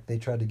back. They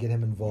tried to get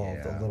him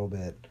involved a little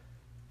bit.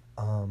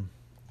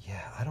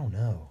 I don't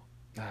know.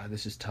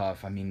 This is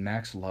tough. I mean,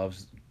 Max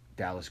loves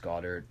Dallas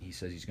Goedert. He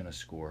says he's going to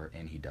score,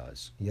 and he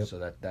does. Yep.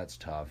 So that's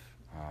tough.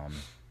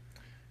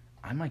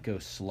 I might go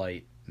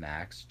slight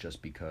Max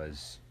just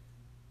because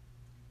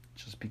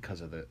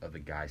of the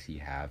guys he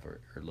have are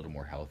a little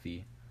more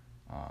healthy.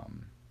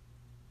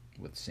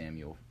 With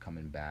Samuel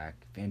coming back,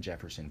 Van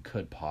Jefferson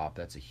could pop.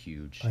 That's a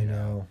huge. I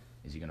know.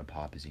 Is he going to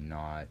pop? Is he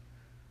not?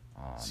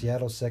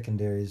 Seattle's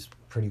secondary is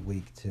pretty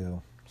weak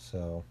too.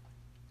 So.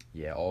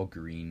 Yeah, all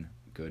green,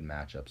 good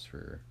matchups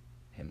for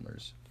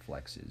Himmler's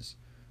flexes.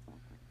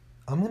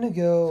 I'm gonna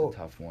go. It's a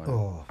tough one.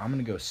 Oh. I'm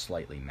gonna go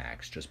slightly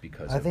max just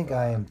because. I think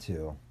I am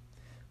too,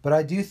 but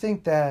I do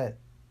think that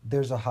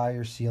there's a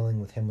higher ceiling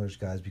with Himmler's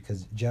guys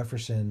because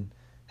Jefferson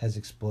has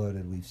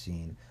exploded. We've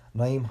seen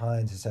Naeem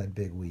Hines has had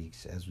big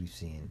weeks as we've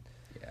seen.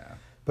 Yeah.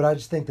 But I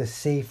just think the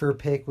safer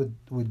pick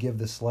would give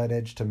the slight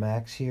edge to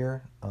Max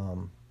here.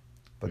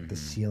 but the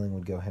ceiling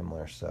would go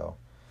Himmler. So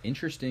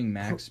interesting,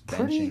 Max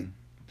pretty, benching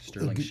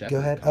Sterling Shepard. Go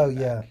ahead. Oh,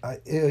 yeah.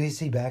 Is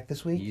he back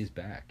this week? He is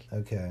back.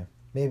 Okay.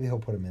 Maybe he'll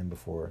put him in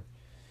before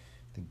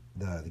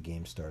the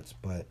game starts.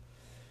 But,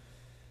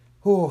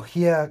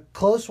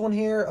 close one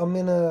here. I'm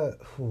going to...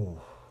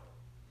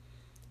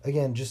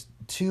 Again, just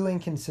too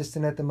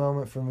inconsistent at the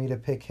moment for me to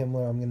pick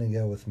Himmler. I'm going to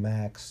go with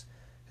Max,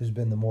 who's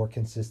been the more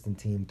consistent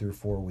team through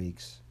 4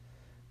 weeks.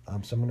 So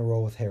I'm going to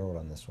roll with Harold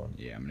on this one.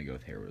 Yeah, I'm going to go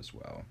with Harold as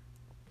well.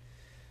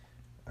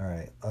 All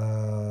right.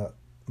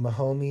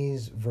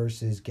 Mahomes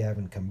versus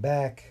Gavin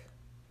Comeback.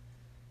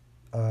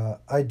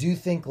 I do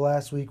think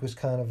last week was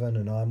kind of an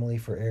anomaly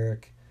for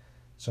Eric,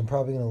 so I'm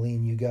probably going to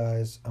lean you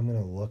guys. I'm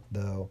going to look,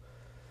 though.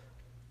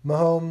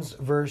 Mahomes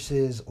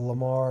versus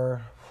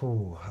Lamar.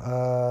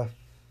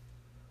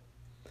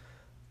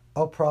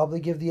 I'll probably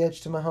give the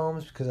edge to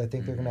Mahomes because I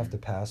think they're going to have to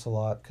pass a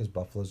lot because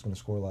Buffalo's going to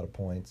score a lot of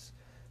points.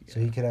 Yeah. So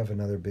he could have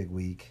another big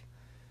week.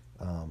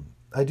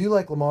 I do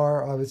like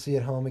Lamar, obviously,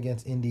 at home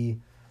against Indy.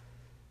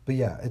 But,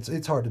 yeah,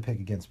 it's hard to pick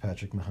against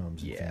Patrick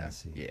Mahomes in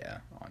fantasy. Yeah,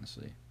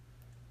 honestly.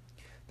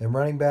 Then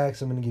running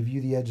backs, I'm going to give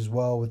you the edge as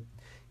well with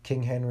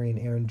King Henry and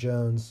Aaron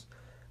Jones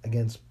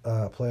against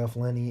Playoff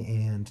Lenny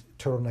and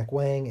Turtleneck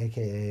Wang,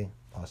 a.k.a.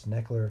 Austin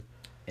Eckler.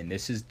 And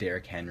this is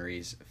Derrick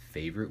Henry's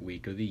favorite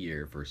week of the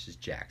year versus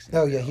Jackson.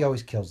 Oh, yeah, he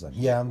always kills them.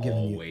 Yeah, I'm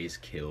giving you... Always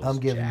kills I'm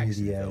giving you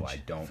the edge,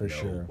 I don't for know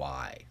sure.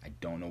 why. I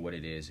don't know what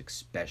it is,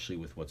 especially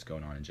with what's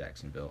going on in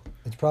Jacksonville.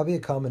 It's probably a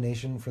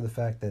combination for the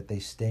fact that they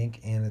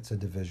stink and it's a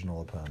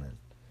divisional opponent.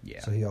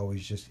 Yeah. So he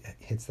always just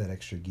hits that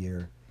extra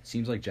gear.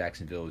 Seems like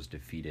Jacksonville is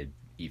defeated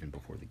even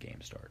before the game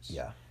starts.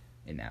 Yeah.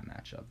 In that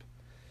matchup.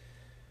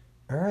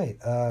 All right.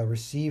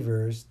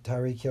 Receivers,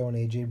 Tyreek Hill and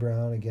A.J.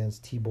 Brown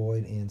against T.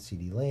 Boyd and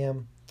CeeDee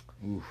Lamb.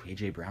 Ooh,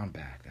 A.J. Brown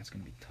back. That's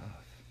going to be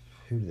tough.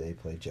 Who do they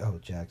play?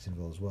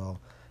 Jacksonville as well.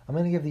 I'm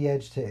going to give the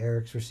edge to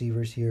Eric's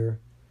receivers here.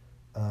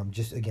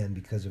 Just, again,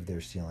 because of their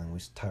ceiling.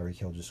 Tyreek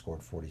Hill just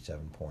scored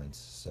 47 points.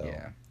 So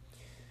yeah.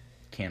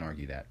 Can't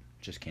argue that.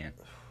 Just can't.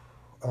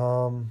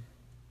 Now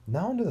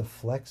onto the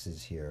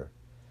flexes here.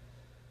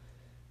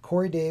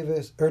 Tight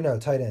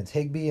ends.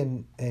 Higbee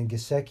and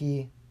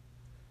Gesicki.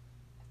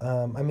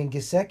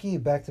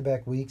 Gesicki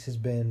back-to-back weeks has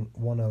been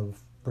one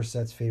of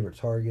Brissett's favorite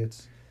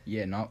targets.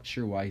 Yeah, not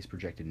sure why he's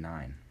projected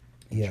 9.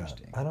 Yeah,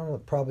 I don't know.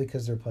 Probably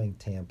because they're playing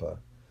Tampa,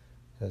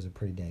 who has a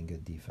pretty dang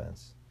good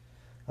defense.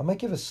 I might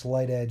give a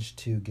slight edge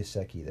to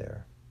Gesicki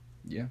there.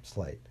 Yeah.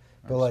 Slight.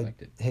 But,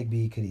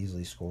 Higbee could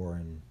easily score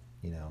and,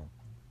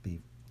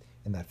 be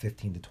in that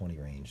 15 to 20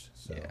 range.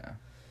 So. Yeah.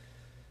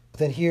 But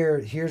then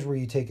here's where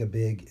you take a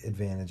big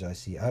advantage, I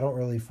see. I don't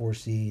really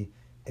foresee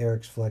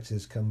Eric's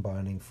flexes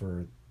combining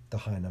for the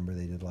high number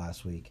they did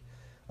last week.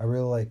 I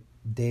really like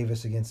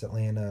Davis against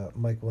Atlanta.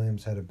 Mike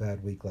Williams had a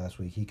bad week last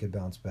week. He could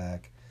bounce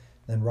back.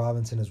 Then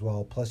Robinson as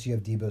well. Plus you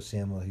have Deebo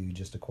Samuel, who you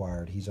just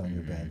acquired. He's on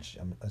your bench.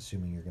 I'm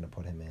assuming you're going to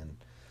put him in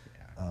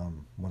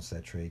once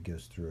that trade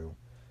goes through.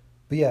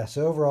 But yeah,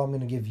 so overall I'm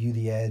going to give you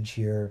the edge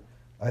here.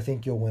 I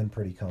think you'll win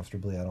pretty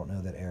comfortably. I don't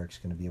know that Eric's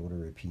going to be able to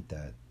repeat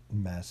that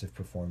massive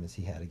performance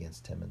he had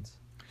against Timmons.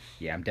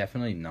 Yeah, I'm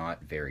definitely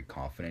not very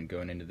confident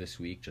going into this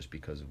week just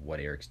because of what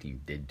Eric's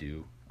team did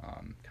do.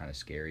 Kind of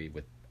scary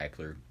with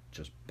Eckler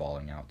just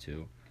balling out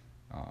too.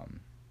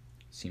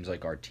 Seems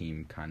like our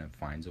team kind of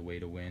finds a way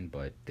to win,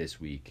 but this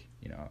week,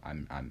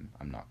 I'm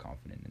not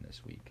confident in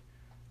this week.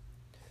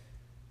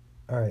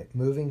 All right,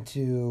 moving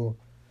to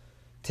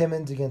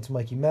Timmons against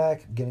Mikey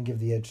Mack. I'm going to give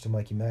the edge to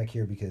Mikey Mack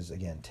here because,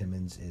 again,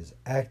 Timmons is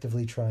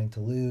actively trying to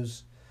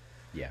lose.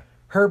 Yeah.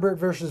 Herbert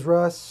versus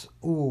Russ.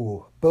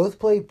 Ooh, both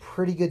play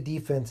pretty good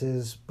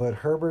defenses, but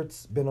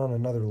Herbert's been on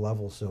another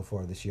level so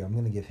far this year. I'm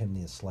going to give him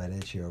the slight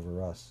edge here over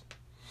Russ.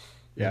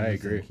 Yeah, I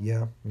agree.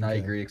 Yeah? Okay. I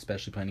agree,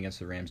 especially playing against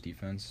the Rams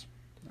defense.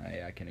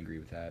 I can agree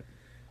with that.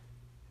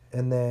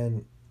 And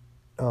then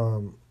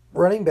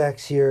running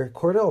backs here,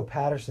 Cordell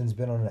Patterson's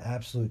been on an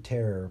absolute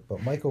terror,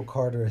 but Michael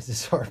Carter is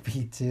his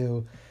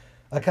RB2.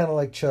 I kind of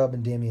like Chubb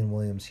and Damian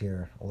Williams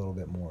here a little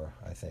bit more,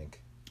 I think.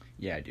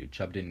 Yeah, dude.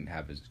 Chubb didn't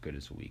have as good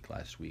as a week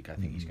last week. I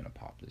think he's going to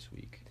pop this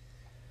week.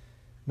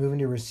 Moving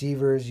to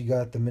receivers, you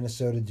got the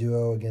Minnesota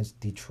duo against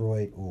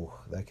Detroit. Ooh,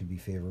 that could be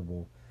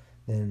favorable.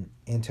 Then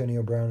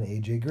Antonio Brown and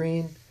A.J.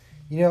 Green.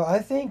 I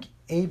think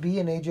AB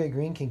and A.J.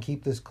 Green can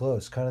keep this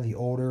close. Kind of the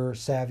older,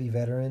 savvy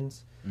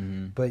veterans.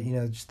 Mm-hmm. But,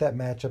 just that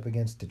matchup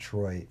against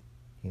Detroit,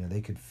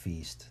 they could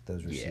feast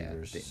those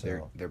receivers.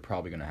 They're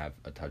probably going to have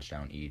a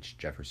touchdown each.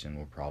 Jefferson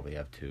will probably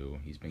have 2.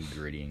 He's been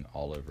grittying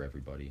all over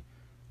everybody.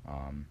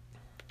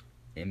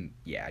 And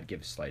yeah, I'd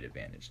give a slight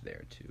advantage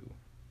there to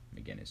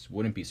McGinnis.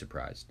 Wouldn't be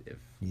surprised if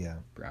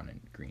Brown and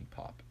Green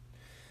pop.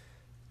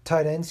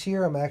 Tight ends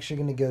here, I'm actually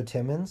going to go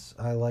Timmons.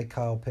 I like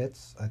Kyle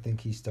Pitts. I think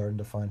he's starting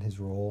to find his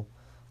role.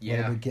 A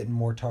little bit, getting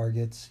more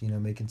targets,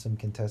 making some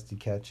contested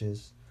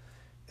catches.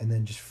 And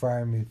then just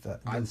Freiermuth. The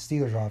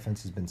Steelers'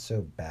 offense has been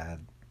so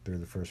bad through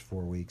the first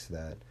 4 weeks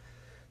that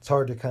it's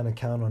hard to kind of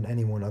count on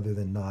anyone other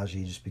than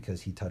Najee just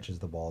because he touches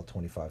the ball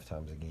 25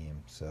 times a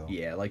game. So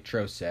Yeah, like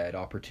Tro said,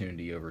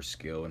 opportunity over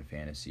skill in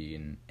fantasy,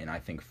 and I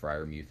think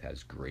Freiermuth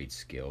has great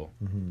skill,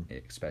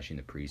 especially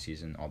in the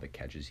preseason, all the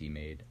catches he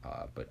made,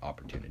 but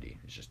opportunity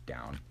is just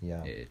down.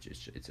 Yeah.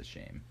 It's a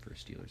shame for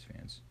Steelers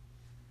fans.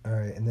 All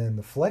right, and then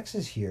the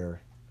flexes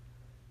here.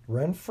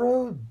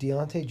 Renfro,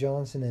 Deontay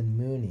Johnson, and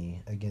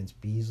Mooney against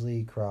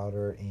Beasley,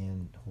 Crowder,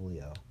 and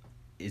Julio.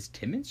 Is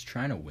Timmons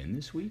trying to win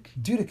this week?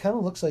 Dude, it kind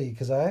of looks like it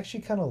because I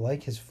actually kind of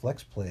like his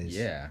flex plays.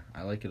 Yeah,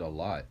 I like it a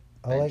lot.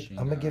 I'm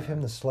gonna give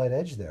him the slight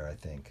edge there. I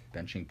think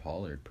benching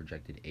Pollard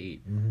projected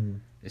 8. Mm-hmm.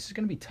 This is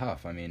gonna be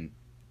tough. I mean,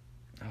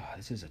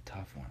 this is a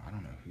tough one. I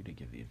don't know who to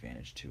give the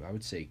advantage to. I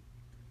would say,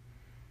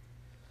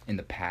 in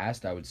the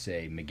past, I would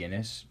say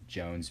McGinnis,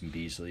 Jones, and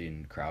Beasley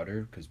and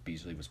Crowder because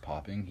Beasley was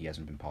popping. He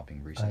hasn't been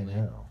popping recently.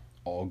 I know.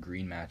 All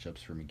green matchups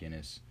for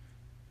McGinnis.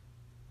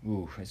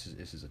 Ooh, this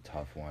is a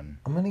tough one.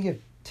 I'm gonna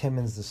give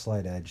Timmons the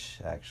slight edge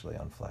actually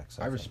on flex.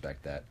 I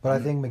respect that, but I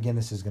think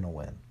McGinnis is gonna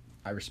win.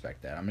 I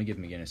respect that. I'm gonna give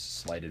McGinnis a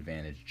slight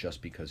advantage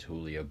just because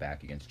Julio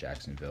back against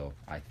Jacksonville.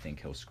 I think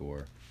he'll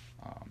score.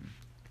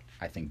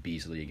 I think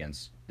Beasley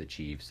against the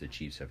Chiefs. The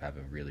Chiefs have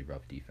a really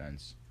rough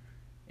defense,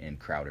 and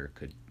Crowder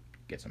could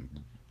get some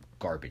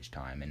garbage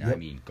time, and I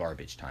mean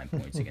garbage time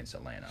points against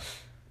Atlanta.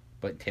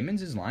 But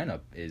Timmons'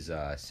 lineup is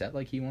set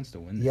like he wants to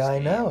win this game. I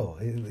know.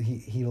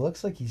 He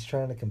looks like he's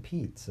trying to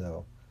compete,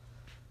 so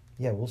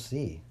yeah, we'll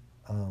see.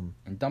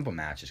 And dump a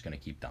match is going to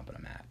keep dumping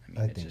a mat. I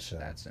mean, it's just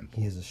that simple.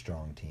 He is a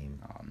strong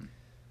team.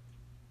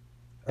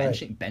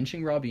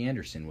 Benching Robbie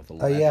Anderson with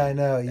 11. Yeah, I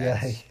know. Yeah,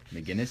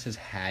 McGinnis has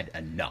had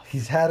enough.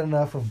 He's had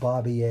enough of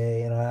Bobby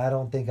A, and I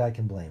don't think I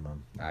can blame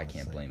him. Honestly. I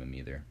can't blame him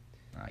either.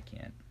 I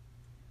can't.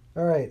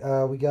 All right,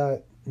 we got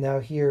now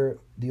here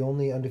the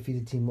only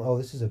undefeated team. Oh,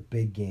 this is a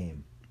big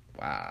game.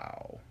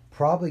 Wow.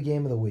 Probably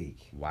game of the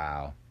week.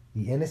 Wow.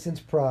 The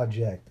Innocence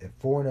Project at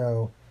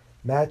 4-0,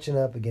 matching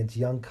up against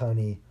Young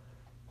Cunny.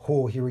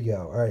 Oh, here we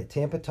go. All right,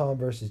 Tampa Tom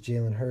versus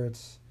Jalen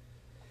Hurts.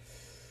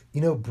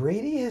 You know,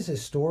 Brady has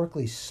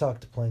historically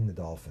sucked playing the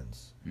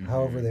Dolphins. Mm-hmm.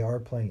 However, they are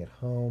playing at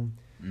home.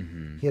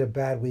 Mm-hmm. He had a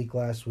bad week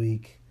last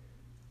week.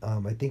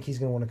 I think he's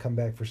going to want to come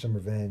back for some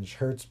revenge.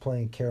 Hurts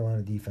playing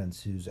Carolina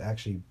defense, who's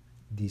actually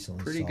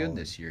decently pretty solid. good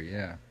this year,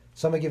 yeah.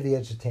 So I'm going to give the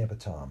edge to Tampa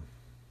Tom.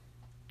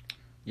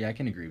 Yeah, I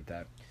can agree with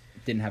that.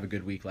 Didn't have a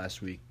good week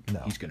last week. No.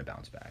 He's going to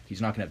bounce back.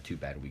 He's not going to have 2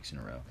 bad weeks in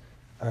a row.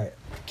 All right,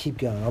 keep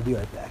going. I'll be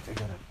right back. I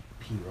got to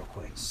pee real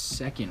quick.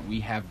 Second, we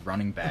have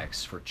running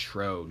backs for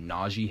Tro.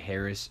 Najee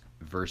Harris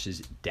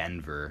versus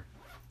Denver,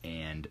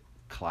 and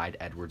Clyde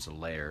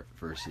Edwards-Helaire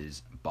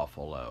versus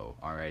Buffalo.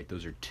 All right,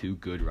 those are 2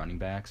 good running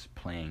backs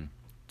playing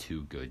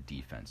 2 good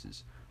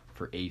defenses.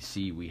 For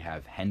AC, we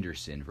have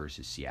Henderson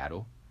versus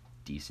Seattle.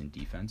 Decent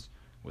defense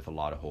with a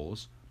lot of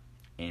holes.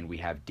 And we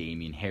have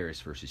Damian Harris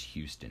versus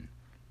Houston.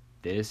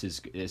 This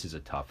is a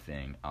tough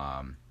thing.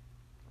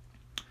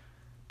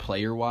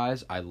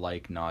 Player-wise, I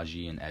like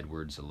Najee and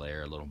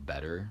Edwards-Helaire a little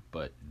better,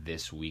 but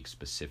this week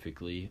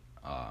specifically,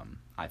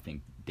 I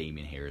think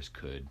Damian Harris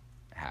could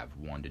have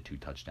 1 to 2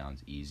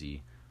 touchdowns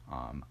easy.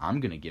 I'm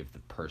going to give the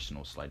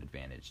personal slight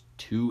advantage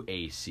to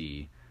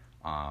AC.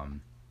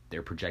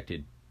 They're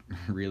projected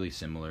really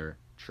similar.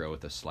 Tro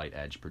with a slight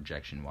edge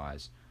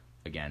projection-wise.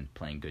 Again,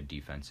 playing good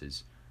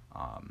defenses.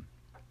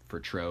 For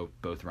Tro,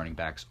 both running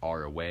backs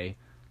are away.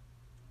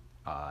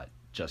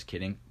 Just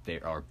kidding. They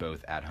are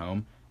both at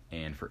home.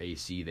 And for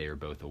AC, they are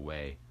both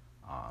away.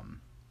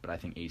 But I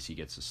think AC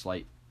gets a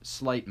slight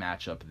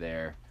matchup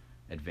there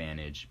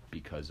advantage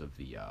because of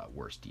the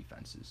worse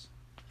defenses.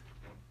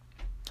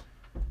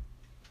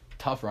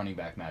 Tough running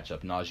back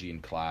matchup, Najee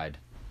and Clyde.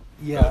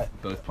 Yeah.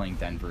 Both playing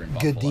Denver and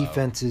Buffalo. Good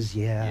defenses,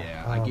 yeah.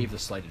 Yeah, I gave the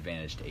slight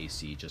advantage to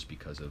AC just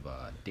because of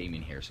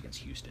Damian Harris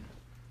against Houston.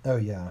 Oh,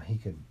 yeah, he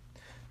could.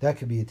 That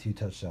could be a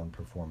 2-touchdown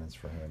performance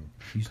for him.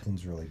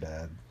 Houston's really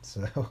bad.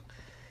 So,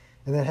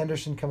 and then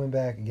Henderson coming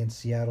back against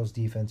Seattle's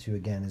defense, who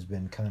again has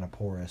been kind of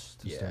porous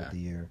to start the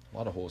year. A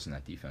lot of holes in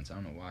that defense. I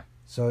don't know why.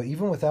 So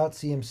even without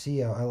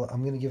CMC,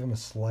 I'm going to give him a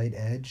slight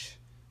edge.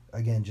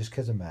 Again, just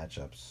because of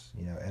matchups.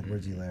 You know,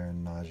 Edwards-Helaire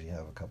and Najee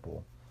have a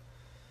couple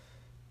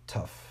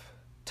tough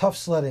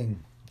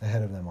sledding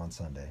ahead of them on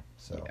Sunday.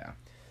 So, yeah.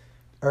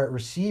 All right,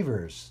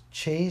 receivers.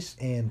 Chase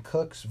and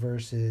Cooks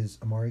versus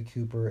Amari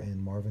Cooper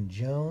and Marvin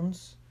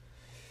Jones.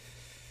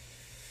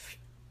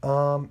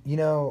 You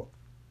know,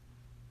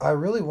 I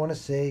really want to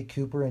say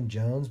Cooper and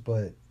Jones,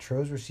 but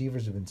Tro's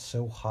receivers have been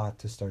so hot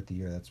to start the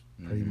year. That's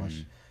pretty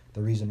much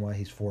the reason why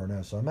he's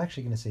 4-0. So I'm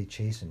actually going to say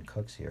Chase and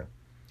Cooks here.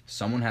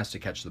 Someone has to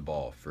catch the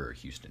ball for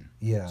Houston.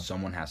 Yeah.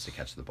 Someone has to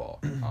catch the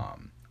ball.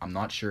 I'm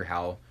not sure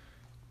how,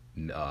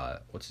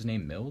 what's his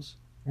name, Mills?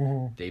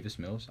 Mm-hmm. Davis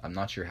Mills. I'm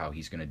not sure how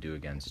he's going to do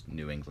against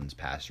New England's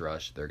pass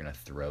rush. They're going to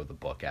throw the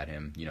book at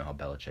him. You know how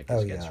Belichick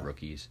is against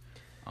rookies.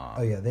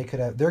 They're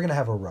going to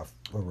have a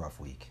rough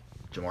week.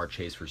 Jamar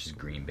Chase versus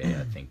Green Bay.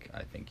 I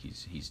think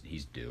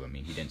he's due. I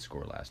mean, he didn't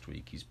score last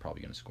week. He's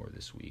probably going to score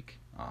this week.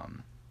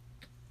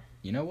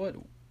 You know what?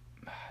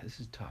 This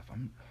is tough.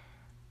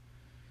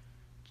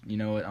 You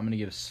know what? I'm going to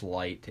give a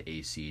slight to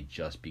AC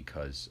just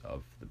because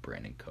of the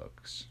Brandon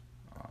Cooks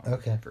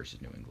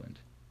versus New England.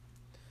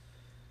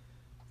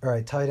 All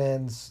right, tight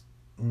ends.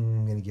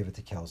 I'm going to give it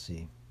to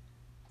Kelsey.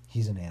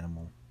 He's an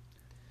animal.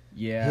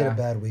 Yeah. He had a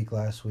bad week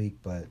last week,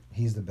 but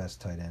he's the best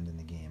tight end in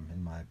the game,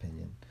 in my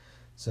opinion.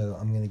 So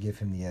I'm going to give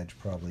him the edge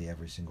probably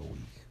every single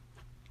week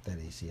that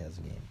AC has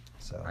a game.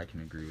 So I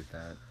can agree with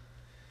that.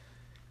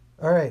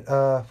 All right,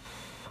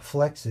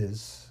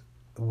 flexes.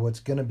 What's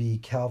going to be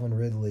Calvin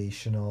Ridley,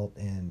 Chenault,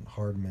 and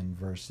Hardman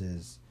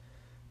versus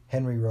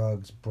Henry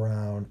Ruggs,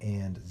 Brown,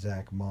 and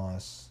Zach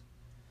Moss.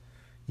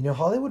 You know,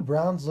 Hollywood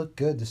Browns look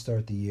good to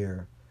start the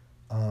year.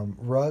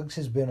 Ruggs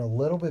has been a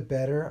little bit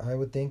better, I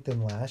would think,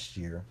 than last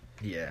year.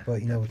 Yeah.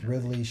 But, you know, with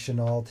Ridley,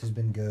 Chenault has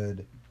been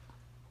good.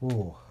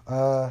 Ooh.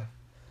 I'm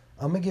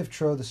going to give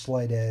Tro the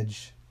slight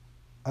edge.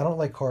 I don't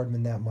like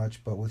Hardman that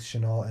much, but with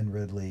Chenault and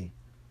Ridley,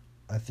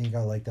 I think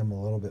I like them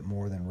a little bit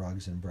more than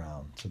Ruggs and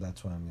Brown. So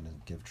that's why I'm going to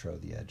give Tro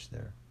the edge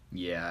there.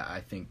 Yeah,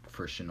 I think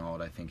for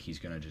Chenault, I think he's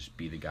going to just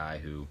be the guy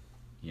who,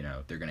 you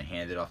know, they're going to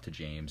hand it off to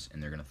James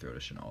and they're going to throw to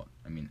Chenault.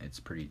 I mean,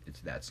 it's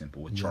that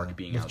simple. With Chark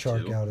being out too.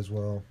 With Chark out as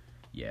well.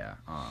 Yeah.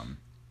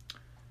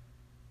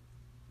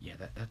 Yeah,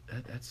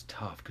 that's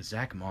tough because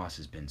Zach Moss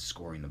has been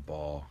scoring the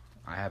ball.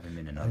 I have him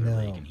in another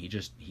league, and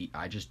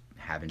I just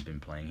haven't been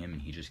playing him,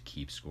 and he just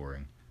keeps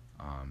scoring.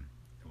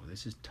 Well,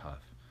 this is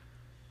tough.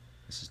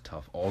 This is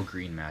tough. All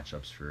green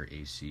matchups for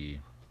AC.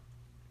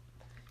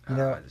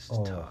 This is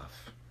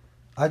tough.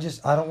 I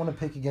don't want to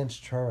pick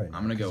against Tro right now.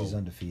 I'm gonna go. He's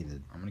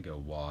undefeated. I'm gonna go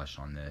wash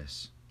on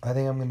this. I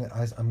think I'm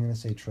gonna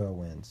say Tro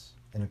wins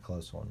in a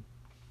close one.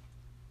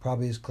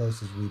 Probably as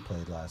close as we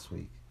played last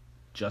week.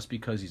 Just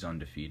because he's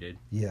undefeated.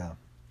 Yeah.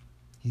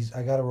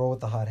 I got to roll with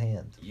the hot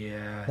hand.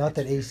 Yeah. Not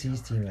that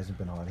AC's team hasn't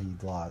been hot.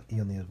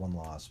 He only has one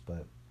loss,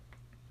 but.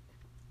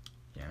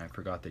 Yeah, and I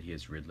forgot that he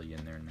has Ridley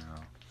in there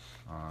now.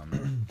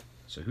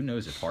 So who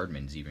knows if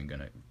Hardman's even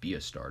gonna be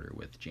a starter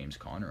with James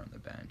Conner on the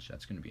bench?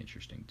 That's gonna be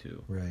interesting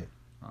too. Right.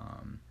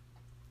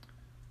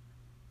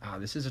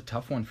 This is a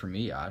tough one for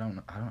me. I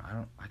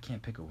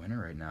can't pick a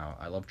winner right now.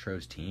 I love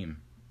Tro's team.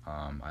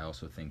 I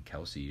also think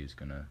Kelsey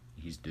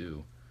he's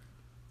due.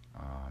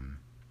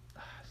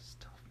 This is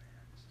tough,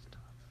 man. This is tough.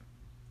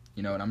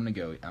 You know what? I'm gonna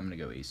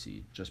go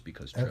AC just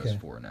because Tro's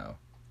 4-0.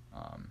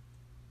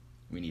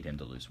 We need him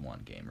to lose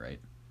one game, right?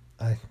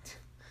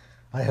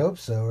 I hope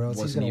so, or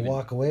else he's gonna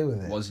walk away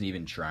with it. Wasn't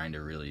even trying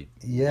to really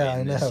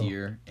win this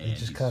year, and it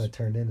just kind of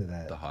turned into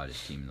that. The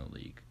hottest team in the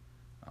league,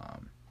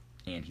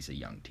 and he's a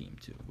young team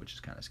too, which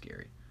is kind of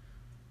scary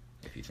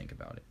if you think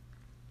about it.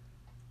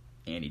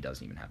 And he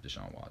doesn't even have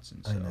Deshaun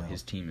Watson, so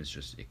his team is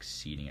just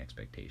exceeding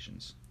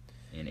expectations.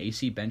 And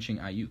AC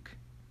benching Ayuk,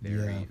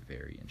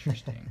 very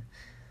interesting.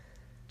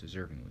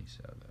 Deservingly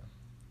so,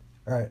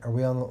 though. All right,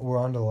 we're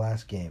on to the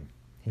last game.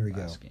 Here we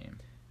go. Last game.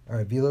 All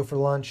right, Velo for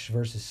lunch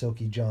versus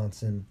Silky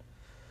Johnson.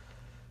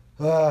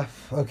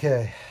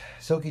 Okay,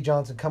 Silky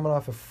Johnson coming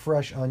off a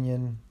fresh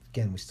onion.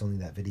 Again, we still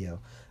need that video.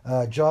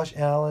 Josh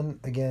Allen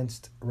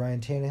against Ryan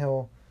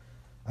Tannehill.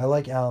 I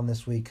like Allen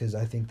this week because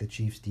I think the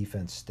Chiefs'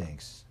 defense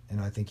stinks, and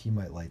I think he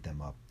might light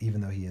them up,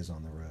 even though he is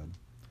on the road.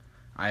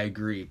 I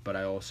agree, but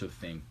I also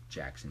think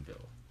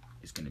Jacksonville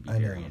is going to be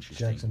very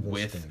interesting.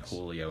 With stinks.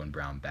 Julio and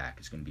Brown back,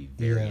 it's going to be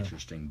very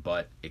interesting,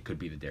 but it could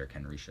be the Derrick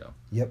Henry show.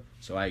 Yep.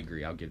 So I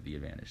agree. I'll give the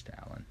advantage to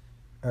Allen.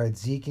 All right,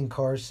 Zeke and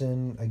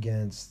Carson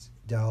against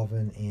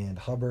Dalvin and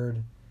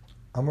Hubbard.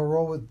 I'm going to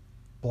roll with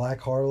Black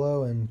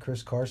Harlow and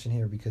Chris Carson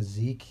here because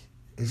Zeke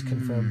is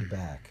confirmed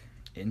back.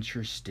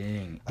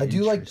 Interesting. I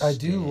do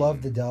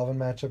love the Dalvin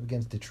matchup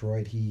against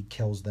Detroit. He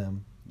kills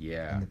them.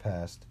 Yeah. In the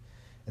past.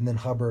 And then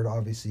Hubbard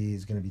obviously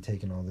is going to be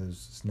taking all those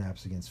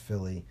snaps against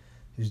Philly,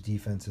 whose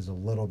defense is a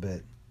little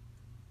bit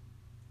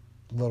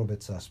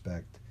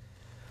suspect.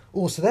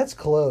 Oh, so that's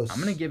close.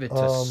 I'm going to give it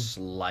to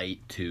slight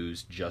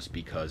twos just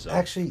because of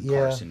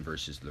Carson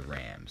versus the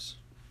Rams.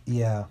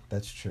 Yeah,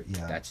 that's true.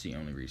 Yeah. That's the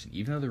only reason.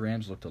 Even though the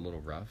Rams looked a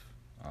little rough,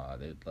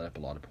 they let up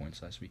a lot of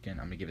points last weekend.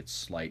 I'm going to give it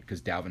slight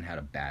because Dalvin had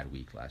a bad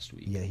week last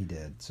week. Yeah, he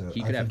did. So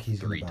he could have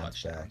 3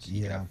 touchdowns.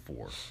 He could have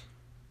 4.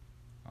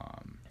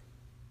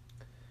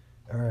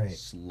 All right.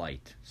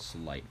 Slight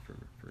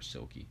for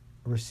Silky.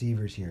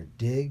 Receivers here.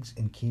 Diggs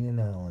and Keenan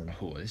Allen.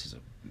 Oh, this is a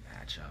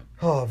matchup.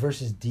 Oh,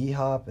 versus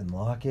D-Hop and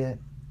Lockett.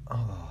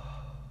 Oh.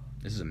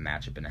 This is a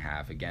matchup and a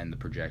half. Again, the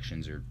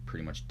projections are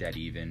pretty much dead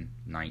even.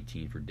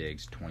 19 for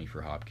Diggs, 20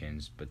 for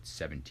Hopkins, but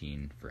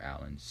 17 for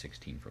Allen,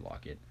 16 for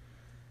Lockett.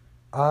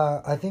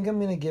 I think I'm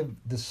going to give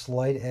the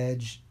slight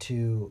edge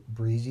to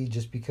Breezy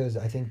just because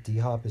I think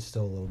D-Hop is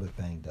still a little bit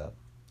banged up.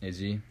 Is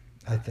he?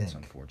 I think. That's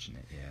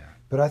unfortunate, yeah.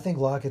 But I think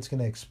Lockett's going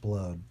to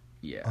explode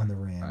on the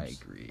Rams. I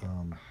agree.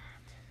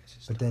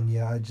 But then,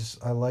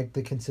 I like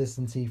the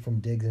consistency from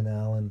Diggs and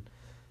Allen.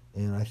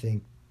 And I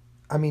think,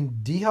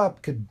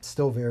 D-Hop could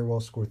still very well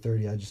score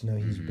 30. I just know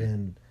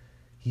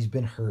he's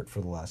been hurt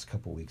for the last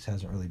couple weeks.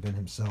 Hasn't really been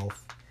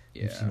himself.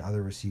 Yeah. We've seen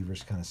other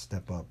receivers kind of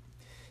step up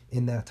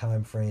in that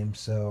time frame.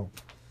 So,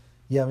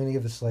 I'm going to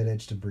give the slight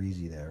edge to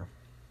Breezy there.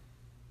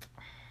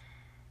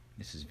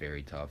 This is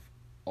very tough.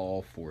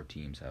 all 4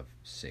 teams have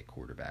sick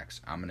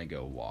quarterbacks. I'm going to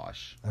go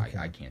wash. Okay.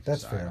 I can't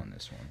That's decide fair. on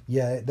this one.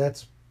 Yeah,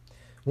 that's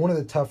one of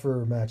the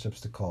tougher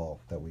matchups to call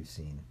that we've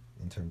seen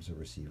in terms of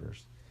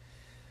receivers.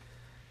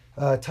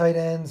 Tight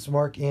ends,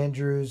 Mark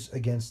Andrews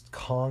against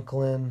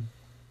Conklin.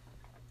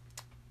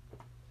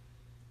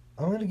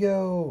 I'm going to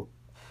go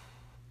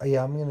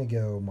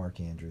Mark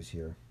Andrews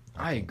here.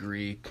 I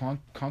agree.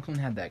 Conklin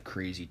had that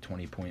crazy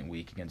 20-point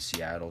week against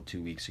Seattle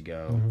 2 weeks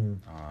ago.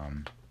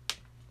 Mm-hmm.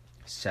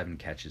 7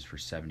 catches for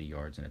 70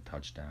 yards and a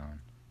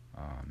touchdown.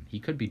 He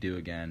could be due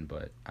again,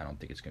 but I don't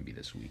think it's going to be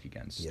this week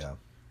against. Yeah.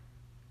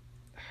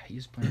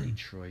 He's playing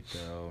Detroit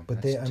though.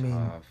 But That's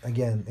tough.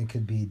 again, it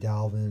could be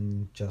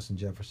Dalvin, Justin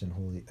Jefferson,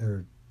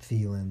 or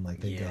Thielen. Like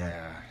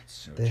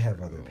they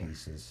have other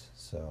pieces.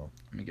 So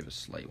I'm gonna give a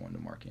slight one to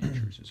Mark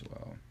Andrews as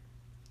well.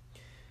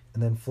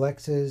 And then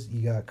flexes,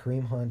 you got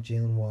Kareem Hunt,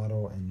 Jalen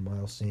Waddle, and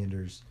Miles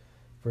Sanders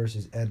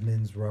versus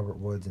Edmonds, Robert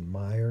Woods, and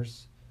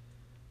Myers.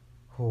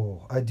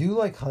 Oh, I do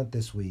like Hunt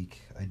this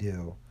week. I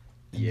do.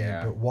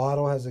 But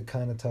Waddle has a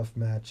kind of tough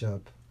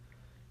matchup.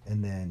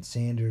 And then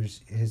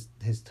Sanders,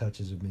 his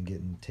touches have been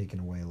getting taken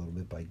away a little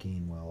bit by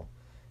Gainwell.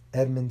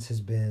 Edmonds has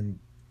been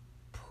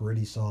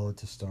pretty solid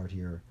to start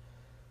here.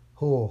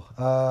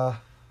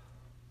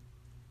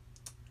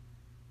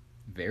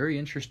 Very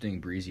interesting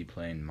Breezy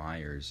playing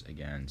Myers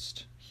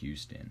against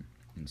Houston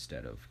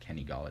instead of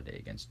Kenny Golladay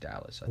against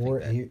Dallas.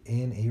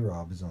 And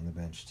A-Rob is on the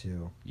bench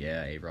too.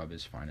 Yeah, A-Rob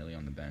is finally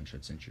on the bench.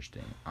 That's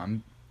interesting.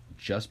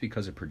 Just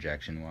because of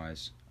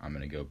projection-wise, I'm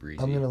going to go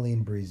Breezy. I'm going to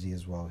lean Breezy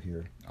as well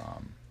here.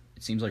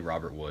 It seems like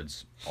Robert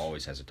Woods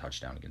always has a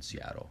touchdown against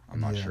Seattle. I'm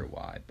not sure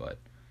why,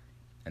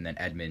 and then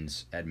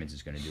Edmonds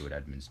is going to do what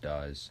Edmonds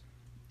does.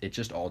 It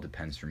just all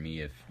depends for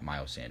me if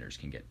Miles Sanders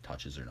can get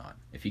touches or not.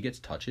 If he gets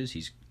touches,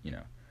 he's,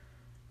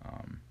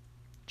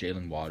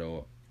 Jalen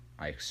Waddle,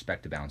 I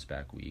expect a bounce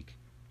back week.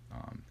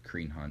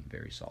 Kareem Hunt,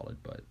 very solid,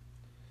 but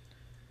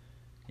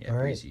yeah,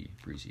 Breezy.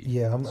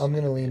 Yeah, I'm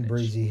going to lean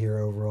Breezy here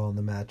overall in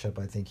the matchup.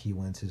 I think he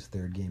wins his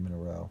 3rd game in a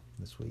row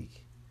this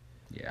week.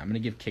 Yeah, I'm going to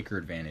give kicker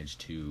advantage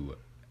to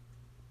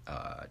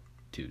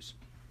twos.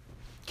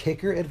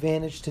 Kicker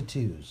advantage to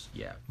twos.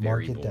 Yeah,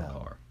 very Mark it down.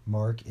 car.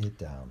 Mark it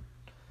down.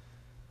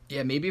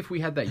 Yeah, maybe if we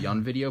had that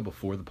Yun video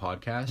before the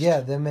podcast. Yeah,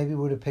 then maybe we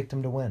would have picked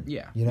him to win.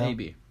 Yeah,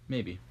 maybe.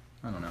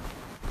 I don't know.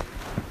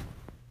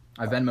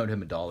 I Venmo'd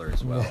him $1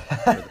 as well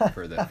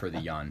for the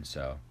Yun,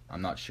 so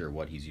I'm not sure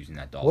what he's using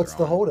that dollar. What's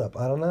the on. holdup?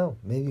 I don't know.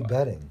 Maybe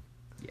betting.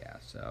 Yeah,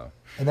 so.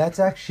 And that's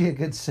actually a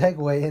good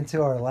segue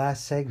into our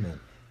last segment.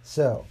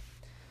 So,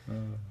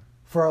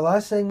 for our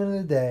last segment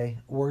of the day,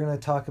 we're going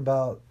to talk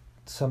about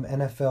some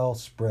NFL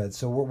spreads.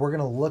 So we're going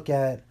to look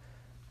at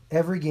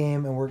every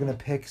game and we're going to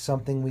pick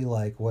something we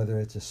like, whether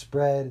it's a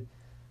spread,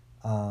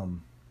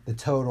 the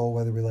total,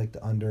 whether we like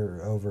the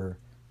under or over,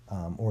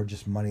 or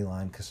just money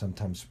line, because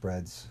sometimes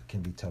spreads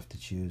can be tough to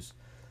choose.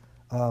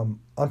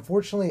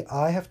 Unfortunately,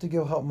 I have to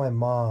go help my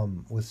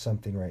mom with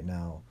something right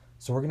now.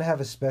 So we're going to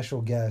have a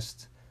special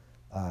guest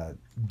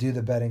do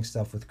the betting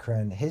stuff with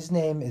Krenn. His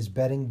name is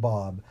Betting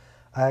Bob.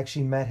 I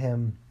actually met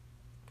him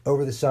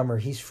over the summer.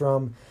 He's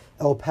from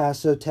El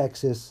Paso,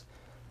 Texas.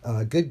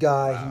 Good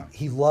guy. Wow.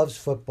 He loves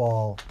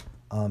football.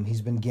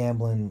 He's been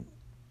gambling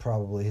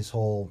probably his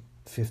whole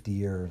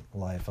 50-year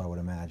life, I would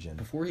imagine.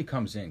 Before he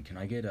comes in, can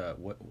I get a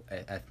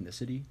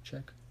ethnicity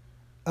check?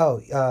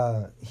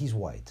 Oh, he's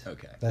white.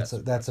 Okay.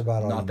 That's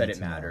about all. Not that it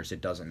matters.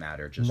 It doesn't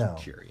matter. Just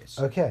curious.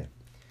 Okay.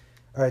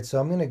 All right, so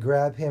I'm going to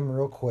grab him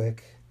real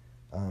quick.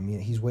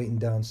 He's waiting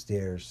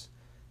downstairs.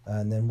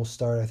 And then we'll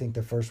start. I think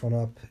the first one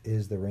up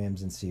is the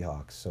Rams and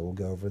Seahawks. So we'll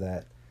go over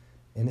that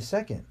in a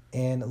second.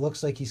 And it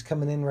looks like he's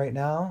coming in right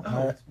now.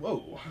 Oh, right.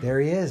 Whoa.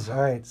 There he is.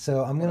 All right,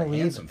 so I'm going to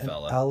leave. And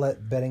I'll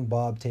let Betting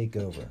Bob take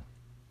over.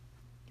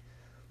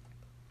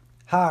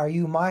 Hi, are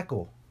you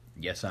Michael?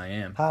 Yes, I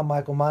am. Hi,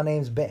 Michael. My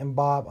name's Betting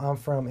Bob. I'm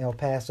from El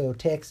Paso,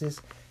 Texas.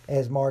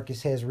 As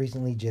Marcus has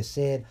recently just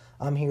said,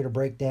 I'm here to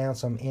break down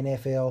some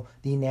NFL,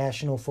 the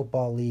National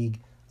Football League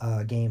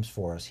games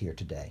for us here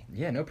today.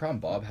 Yeah, no problem,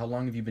 Bob. How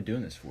long have you been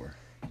doing this for?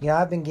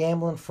 I've been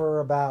gambling for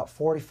about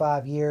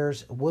 45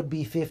 years, would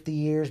be 50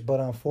 years, but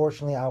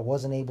unfortunately I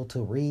wasn't able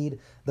to read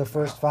the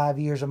first 5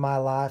 years of my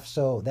life,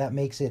 so that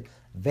makes it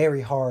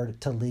very hard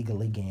to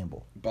legally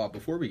gamble. Bob,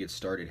 before we get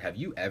started, have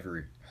you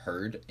ever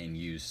heard and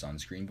used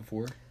sunscreen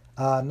before?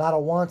 Not a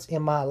once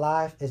in my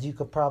life. As you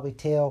could probably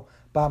tell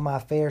by my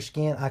fair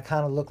skin, I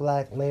kind of look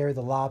like Larry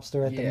the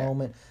Lobster at the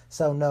moment.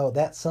 So, no,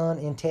 that sun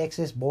in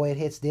Texas, boy, it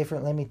hits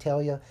different, let me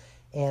tell you.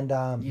 And,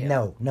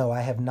 no,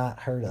 I have not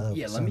heard of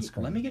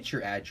sunscreen. Let me get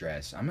your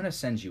address. I'm going to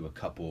send you a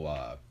couple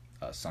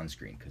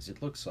sunscreen because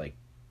it looks like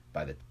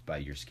by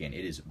your skin,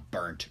 it is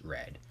burnt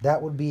red.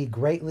 That would be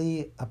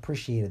greatly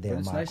appreciated there,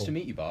 Michael. Michael. It's nice to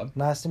meet you, Bob.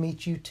 Nice to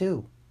meet you,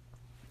 too.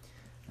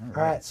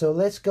 All right, so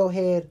let's go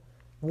ahead.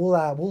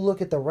 We'll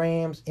look at the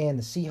Rams and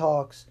the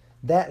Seahawks.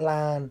 That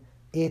line,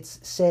 it's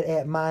set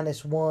at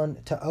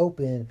 -1 to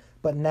open,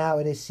 but now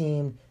it has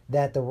seemed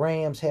that the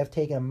Rams have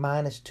taken a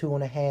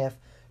 -2.5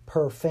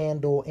 per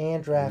FanDuel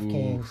and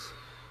DraftKings.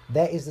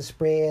 That is the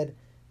spread.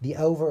 The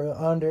over or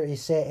under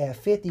is set at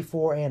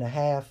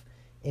 54.5.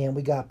 and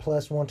we got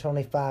plus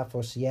 125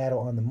 for Seattle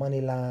on the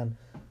money line.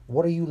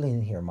 What are you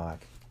leaning here,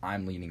 Mike?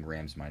 I'm leaning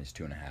Rams minus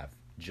 2.5,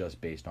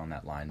 just based on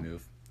that line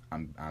move.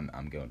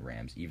 I'm going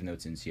Rams, even though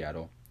it's in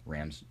Seattle.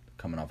 Rams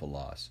coming off a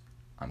loss.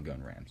 I'm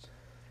going Rams.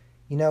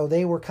 You know,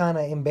 they were kind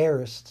of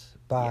embarrassed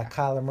by Yeah.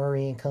 Kyler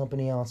Murray and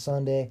company on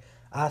Sunday.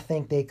 I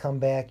think they come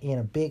back in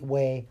a big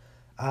way.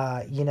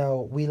 You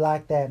know, we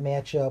like that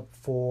matchup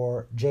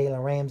for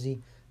Jalen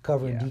Ramsey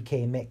covering Yeah.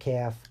 DK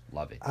Metcalf.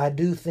 Love it. I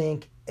do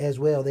think as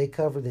well they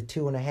cover the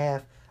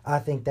 2.5. I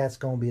think that's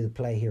going to be the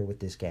play here with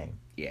this game.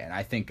 Yeah, and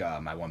I think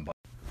my one.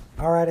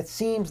 All right, it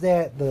seems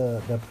that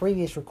the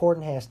previous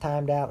recording has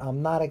timed out.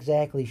 I'm not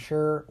exactly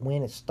sure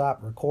when it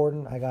stopped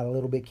recording. I got a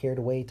little bit carried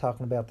away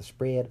talking about the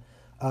spread.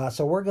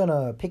 So we're going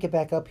to pick it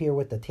back up here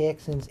with the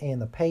Texans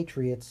and the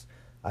Patriots.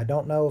 I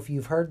don't know if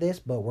you've heard this,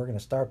 but we're going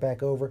to start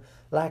back over.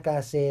 Like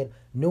I said,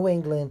 New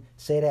England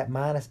set at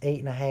minus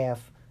 8.5.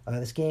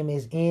 This game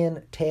is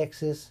in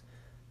Texas.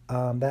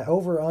 That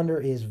over-under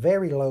is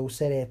very low,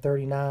 set at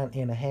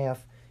 39.5.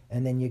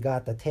 And then you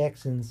got the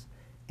Texans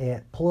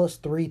at plus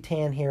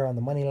 310 here on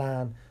the money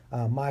line.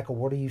 Michael,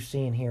 what are you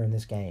seeing here in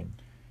this game?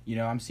 You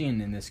know, I'm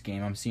seeing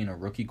a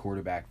rookie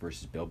quarterback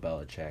versus Bill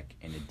Belichick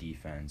in a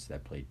defense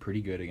that played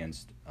pretty good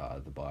against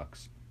the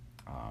Bucs.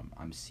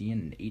 I'm seeing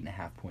an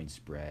 8.5 point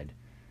spread.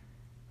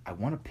 I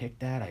want to pick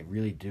that. I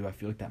really do. I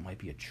feel like that might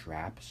be a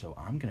trap, so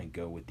I'm going to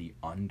go with the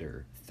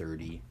under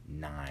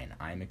 39.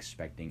 I'm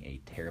expecting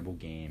a terrible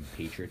game.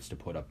 Patriots to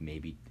put up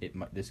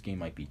this game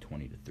might be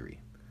 20-3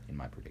 in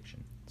my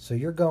prediction. So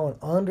you're going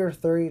under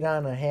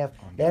 39.5.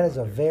 That is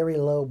a very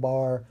low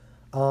bar.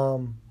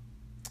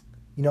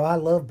 You know, I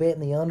love betting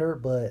the under,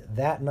 but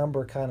that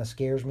number kind of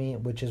scares me,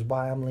 which is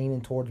why I'm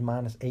leaning towards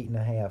minus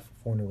 8.5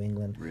 for New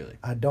England. Really?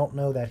 I don't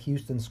know that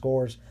Houston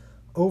scores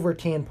over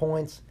 10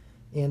 points,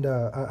 and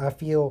I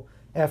feel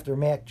after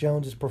Mac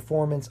Jones's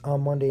performance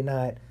on Sunday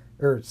night,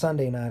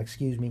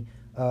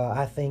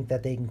 I think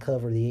that they can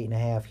cover the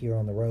 8.5 here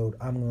on the road.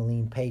 I'm going to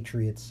lean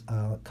Patriots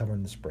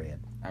covering the spread.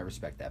 I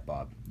respect that,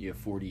 Bob. You have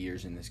 40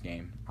 years in this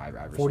game. I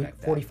respect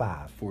that.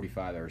 45.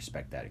 45, I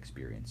respect that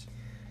experience.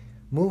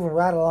 Moving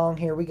right along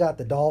here, we got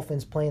the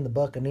Dolphins playing the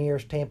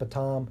Buccaneers. Tampa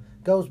Tom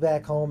goes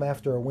back home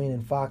after a win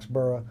in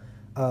Foxborough.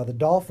 The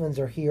Dolphins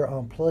are here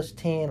on plus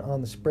 10 on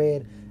the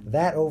spread.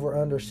 That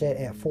over-under set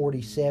at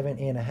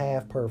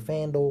 47.5 per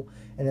FanDuel.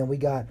 And then we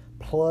got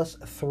plus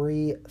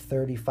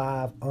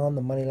 335 on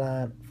the money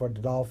line for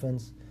the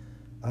Dolphins.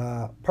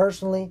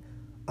 Personally,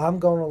 I'm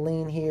going to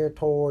lean here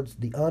towards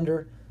the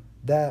under.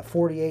 That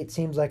 48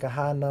 seems like a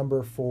high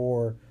number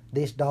for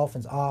this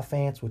Dolphins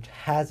offense, which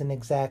hasn't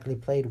exactly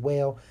played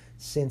well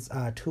since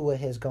Tua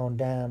has gone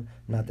down.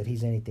 Not that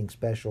he's anything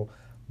special,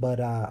 but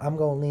I'm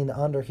going to lean the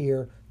under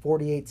here.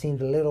 48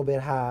 seems a little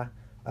bit high.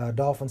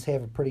 Dolphins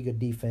have a pretty good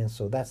defense,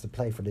 so that's the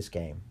play for this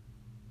game.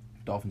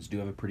 Dolphins do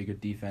have a pretty good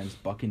defense.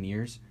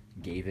 Buccaneers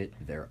gave it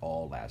their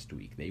all last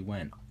week. They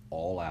went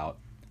all out.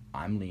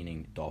 I'm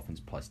leaning Dolphins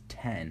plus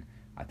 10.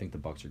 I think the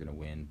Bucs are going to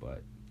win,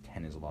 but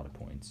 10 is a lot of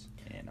points,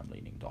 and I'm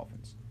leaning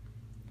Dolphins.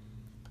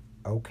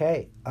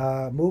 Okay,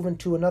 moving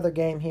to another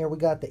game here. We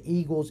got the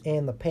Eagles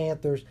and the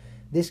Panthers.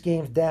 This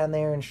game's down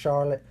there in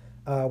Charlotte.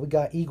 We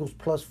got Eagles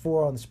plus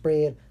 4 on the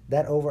spread.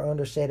 That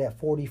over-under set at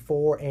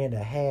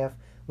 44.5.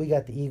 We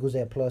got the Eagles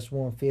at plus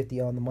 150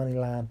 on the money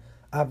line.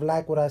 I've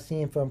liked what I've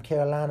seen from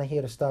Carolina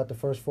here to start the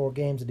first 4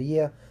 games of the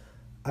year.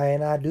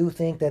 And I do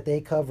think that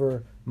they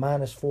cover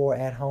minus 4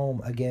 at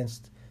home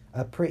against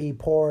a pretty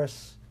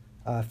porous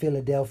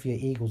Philadelphia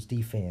Eagles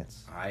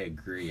defense. I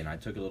agree, and I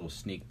took a little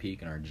sneak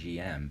peek in our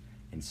GM,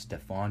 and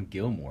Stephon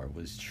Gilmore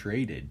was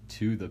traded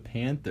to the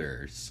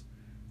Panthers.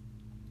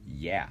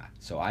 Yeah,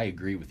 so I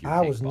agree with your I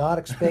pick, was Bob. not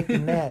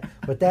expecting that,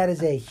 but that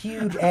is a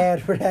huge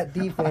ad for that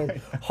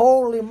defense.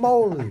 Holy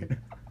moly.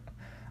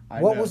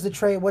 What was the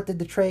trade? What did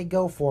the trade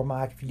go for,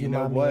 Mike, if you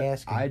know mind what? me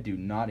asking? I do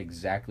not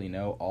exactly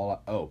know.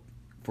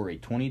 For a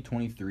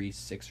 2023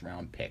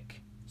 6th-round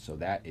pick. So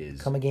that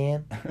is... Come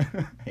again?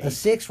 A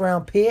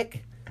 6th-round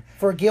pick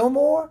for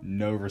Gilmore?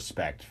 No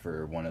respect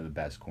for one of the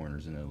best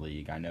corners in the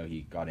league. I know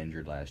he got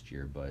injured last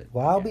year, but...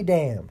 Well, I'll be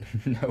damned.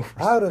 No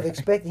respect. I would have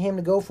expected him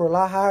to go for a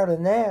lot higher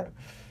than that.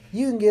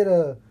 You can get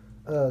a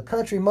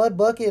country mud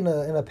bucket and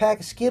a pack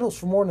of Skittles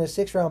for more than a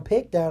 6th-round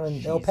pick down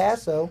in El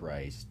Paso. Jesus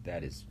Christ,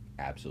 that is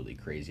absolutely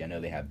crazy. I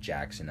know they have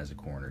Jackson as a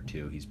corner,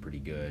 too. He's pretty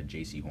good.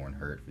 J.C. Horn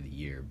hurt for the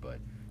year, but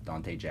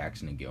Dante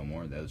Jackson and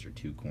Gilmore, those are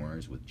 2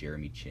 corners with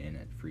Jeremy Chin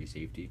at free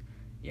safety.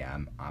 Yeah,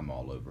 I'm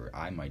all over.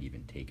 I might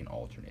even take an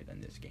alternate in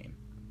this game,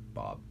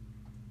 Bob.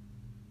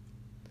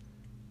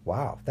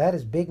 Wow, that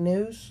is big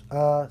news.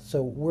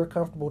 So we're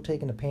comfortable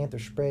taking the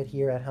Panthers spread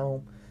here at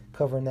home,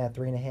 covering that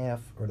 3.5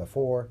 or the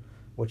 4,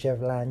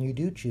 whichever line you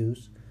do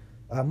choose.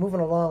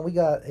 Moving along, we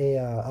got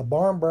a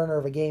barn burner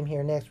of a game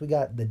here next. We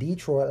got the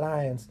Detroit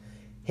Lions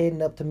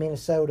heading up to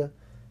Minnesota.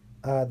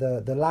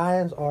 The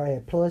Lions are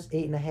at plus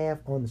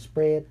 8.5 on the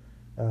spread.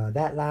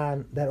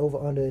 That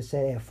over-under is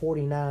set at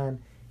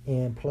 49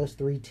 and plus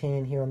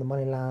 310 here on the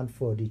money line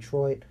for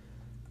Detroit.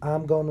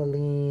 I'm going to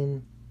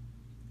lean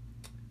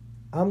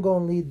I'm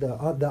going to lead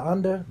the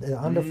under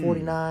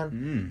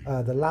 49.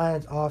 The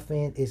Lions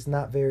offense is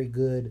not very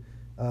good.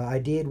 I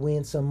did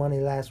win some money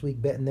last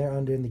week betting their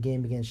under in the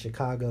game against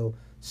Chicago.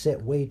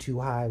 Set way too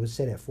high. It was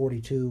set at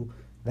 42.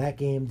 That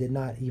game did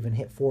not even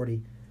hit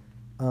 40.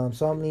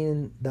 So I'm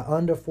leaning the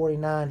under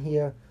 49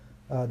 here.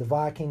 The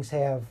Vikings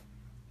have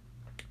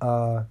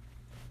a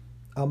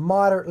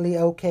moderately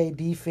okay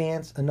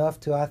defense, enough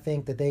to I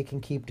think that they can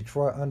keep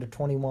Detroit under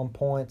 21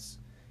 points,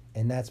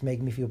 and that's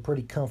making me feel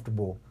pretty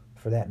comfortable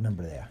for that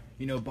number there.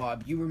 You know,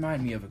 Bob, you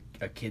remind me of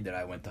a kid that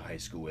I went to high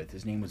school with.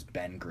 His name was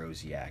Ben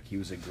Groziak. He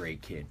was a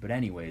great kid. But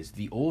anyways,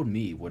 the old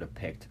me would have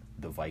picked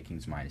the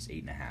Vikings minus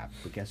 8.5.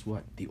 But guess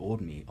what? The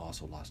old me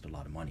also lost a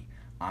lot of money.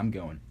 I'm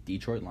going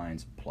Detroit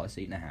Lions plus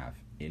 8.5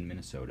 in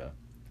Minnesota.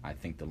 I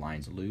think the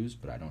Lions lose,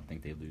 but I don't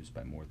think they lose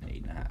by more than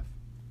 8.5.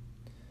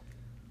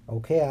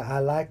 Okay, I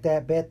like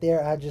that bet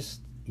there. I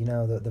just,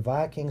 the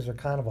Vikings are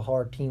kind of a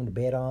hard team to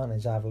bet on,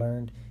 as I've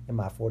learned in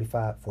my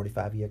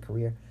 45-year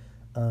career.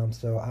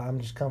 So I'm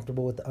just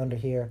comfortable with the under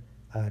here.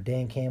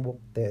 Dan Campbell,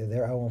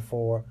 they're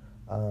 0-4.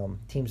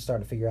 Team's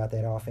starting to figure out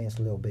that offense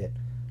a little bit.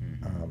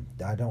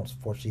 I don't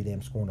foresee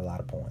them scoring a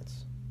lot of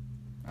points.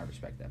 I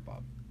respect that,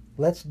 Bob.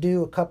 Let's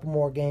do a couple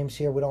more games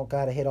here. We don't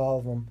got to hit all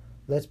of them.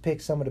 Let's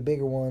pick some of the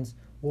bigger ones.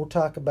 We'll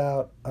talk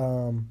about,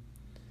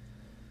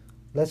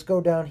 let's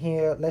go down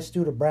here. Let's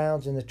do the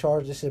Browns and the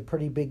Chargers. This is a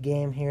pretty big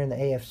game here in the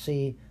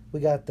AFC. We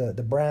got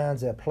the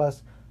Browns at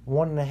plus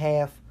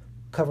 1.5.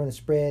 Covering the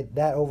spread.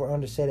 That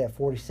over-under set at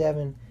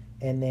 47,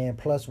 and then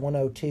plus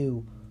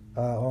 102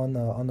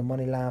 on the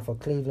money line for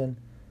Cleveland.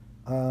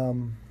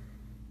 I'm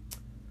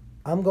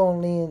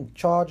going to lean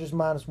Chargers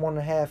minus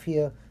 1.5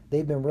 here.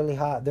 They've been really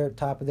hot. They're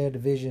top of their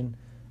division.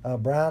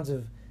 Browns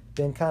have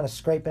been kind of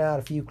scraping out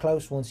a few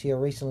close ones here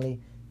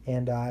recently,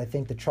 and I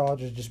think the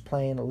Chargers just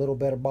playing a little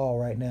better ball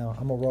right now.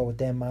 I'm going to roll with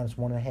them minus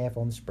 1.5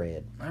 on the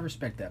spread. I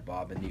respect that,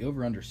 Bob, and the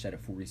over-under set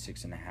at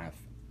 46.5.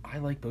 I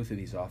like both of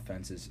these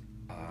offenses.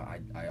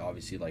 I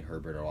obviously like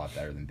Herbert a lot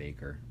better than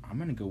Baker. I'm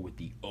going to go with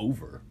the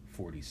over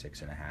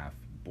 46.5.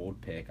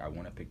 Bold pick. I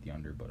want to pick the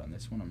under, but on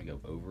this one, I'm going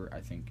to go over. I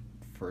think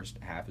first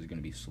half is going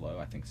to be slow.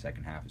 I think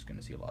second half is going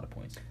to see a lot of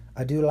points.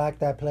 I do like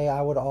that play.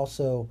 I would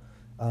also,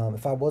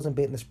 if I wasn't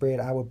betting the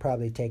spread, I would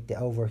probably take the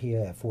over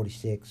here at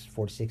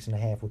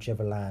 46.5,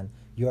 whichever line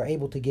you're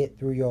able to get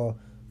for your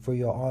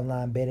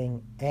online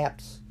betting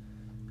apps.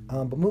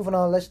 But moving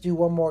on, let's do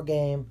one more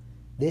game.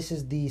 This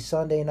is the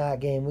Sunday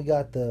night game. We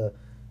got a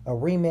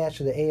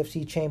rematch of the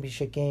AFC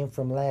Championship game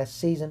from last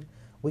season.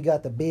 We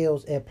got the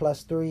Bills at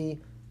plus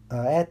 3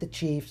 at the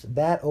Chiefs.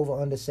 That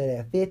over-under set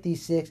at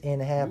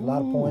 56.5. A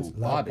lot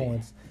of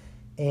points.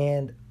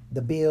 And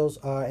the Bills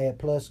are at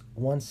plus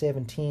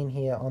 117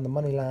 here on the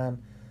money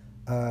line.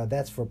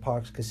 That's for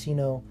Parks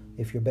Casino.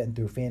 If you're betting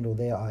through FanDuel,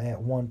 they are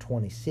at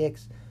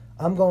 126.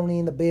 I'm going to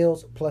lean the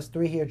Bills plus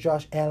 3 here.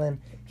 Josh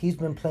Allen, he's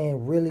been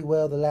playing really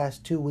well the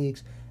last 2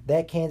 weeks.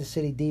 That Kansas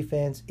City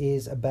defense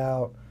is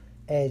about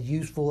as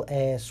useful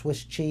as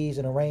Swiss cheese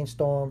in a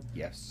rainstorm.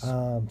 Yes.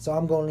 So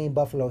I'm going to lean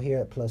Buffalo here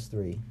at plus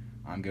 3.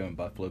 I'm going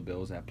Buffalo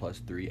Bills at plus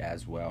 3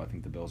 as well. I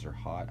think the Bills are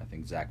hot. I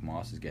think Zach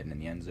Moss is getting in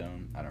the end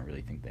zone. I don't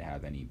really think they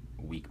have any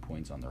weak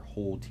points on their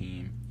whole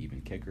team,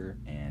 even kicker.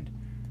 And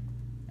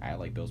I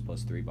like Bills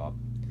plus 3, Bob.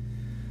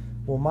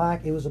 Well,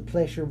 Mike, it was a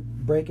pleasure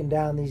breaking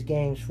down these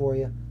games for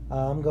you.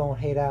 I'm going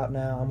to head out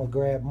now. I'm going to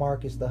grab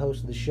Marcus, the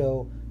host of the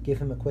show, give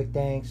him a quick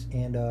thanks.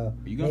 And are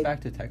you going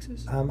back to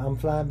Texas? I'm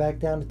flying back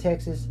down to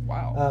Texas.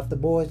 Wow. If the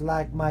boys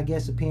like my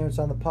guest appearance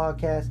on the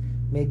podcast,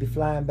 maybe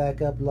flying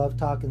back up. Love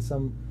talking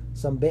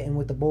some betting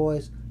with the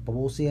boys, but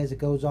we'll see as it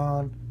goes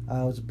on.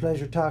 It was a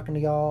pleasure talking to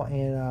y'all,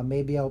 and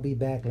maybe I'll be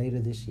back later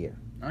this year.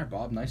 All right,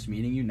 Bob, nice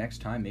meeting you.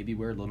 Next time, maybe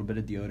wear a little bit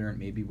of deodorant,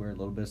 maybe wear a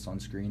little bit of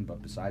sunscreen,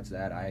 but besides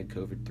that, I had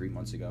COVID 3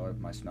 months ago.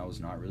 My smell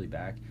is not really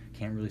back.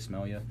 Can't really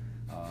smell you,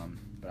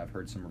 but I've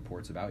heard some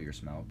reports about your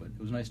smell, but it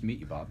was nice to meet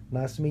you, Bob.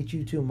 Nice to meet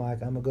you too,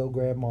 Mike. I'm going to go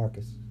grab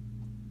Marcus.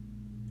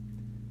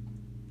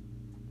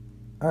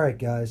 All right,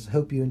 guys.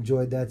 Hope you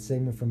enjoyed that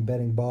segment from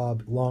Betting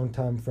Bob,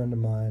 longtime friend of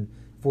mine,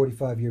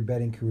 45-year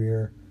betting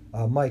career.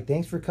 Mike,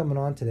 thanks for coming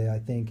on today. I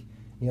think,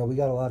 we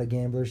got a lot of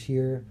gamblers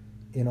here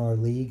in our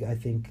league. I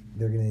think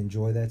they're going to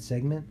enjoy that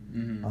segment.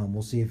 Mm-hmm.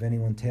 We'll see if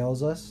anyone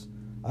tails us.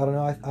 I don't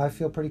know. I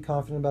feel pretty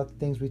confident about the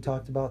things we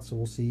talked about, so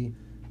we'll see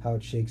how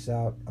it shakes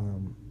out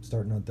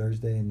starting on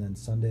Thursday and then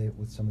Sunday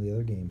with some of the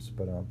other games.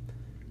 But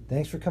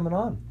thanks for coming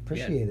on.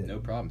 Appreciate it. No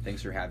problem.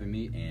 Thanks for having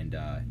me. And,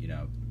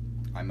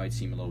 I might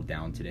seem a little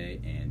down today,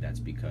 and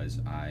that's because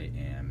I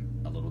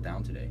am a little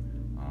down today,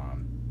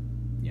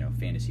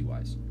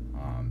 fantasy-wise.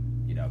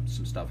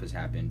 Some stuff has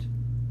happened,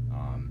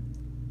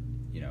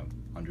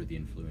 under the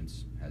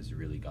influence has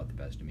really got the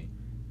best of me.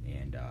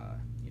 And,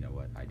 you know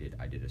what, I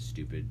did a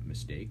stupid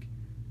mistake,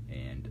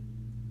 and,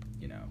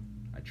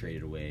 I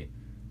traded away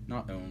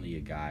not only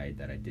a guy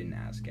that I didn't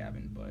ask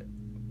Gavin, but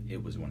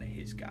it was one of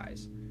his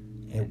guys.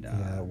 And,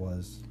 yeah, it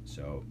was.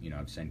 So,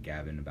 I've sent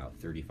Gavin about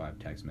 35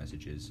 text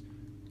messages,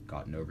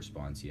 got no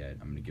response yet.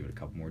 I'm going to give it a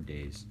couple more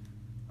days.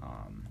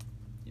 Mm-hmm.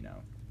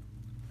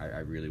 I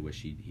really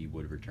wish he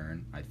would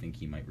return. I think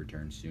he might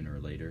return sooner or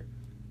later.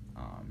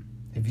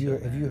 Have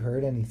you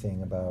heard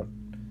anything about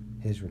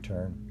his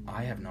return?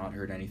 I have not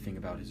heard anything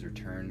about his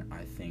return.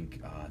 I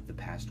think the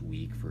past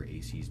week for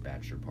AC's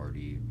bachelor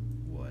party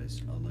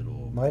was a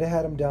little. Might have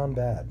had him down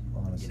bad,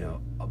 honestly. You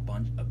know, a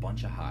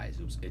bunch of highs.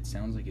 It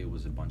sounds like it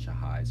was a bunch of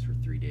highs for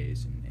 3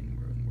 days,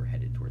 and we're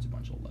headed towards a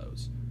bunch of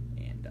lows.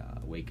 And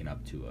waking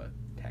up to a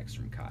text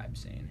from Kaib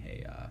saying,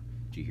 "Hey,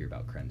 did you hear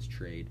about Krenn's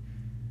trade?"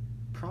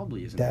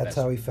 Probably isn't. That's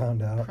how he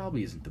found out.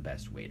 Probably isn't the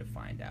best way to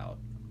find out,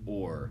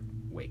 or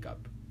wake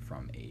up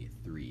from a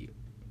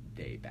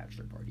 3-day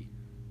bachelor party.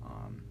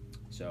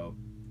 So,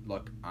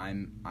 look,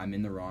 I'm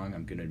in the wrong.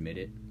 I'm gonna admit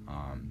it.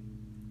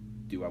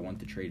 Do I want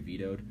the trade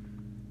vetoed?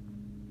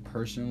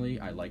 Personally,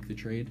 I like the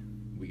trade.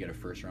 We get a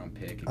first-round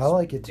pick. I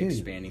like it too.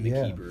 Expanding the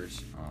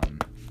keepers.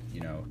 You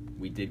know,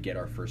 we did get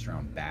our first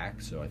round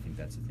back, so I think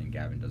that's the thing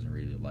Gavin doesn't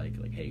really like.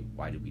 Like, hey,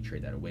 why did we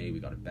trade that away? We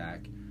got it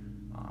back.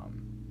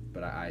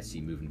 But I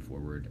see moving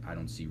forward, I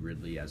don't see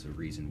Ridley as a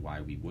reason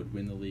why we would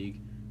win the league.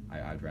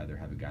 I'd rather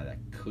have a guy that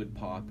could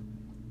pop.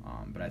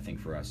 But I think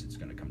for us, it's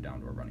going to come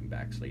down to our running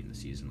backs late in the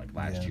season. Like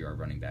last year, our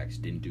running backs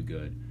didn't do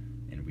good,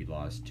 and we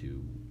lost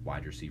to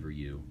wide receiver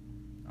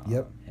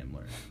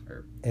Himmler,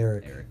 or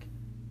Eric.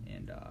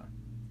 And,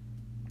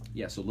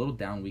 so a little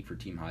down week for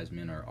Team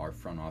Heisman. Our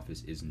front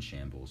office is in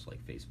shambles, like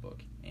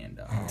Facebook.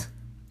 And,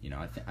 you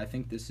know, I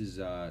think this is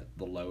the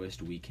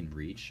lowest we can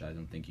reach. I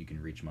don't think you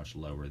can reach much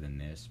lower than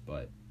this,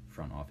 but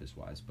front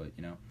office-wise. But,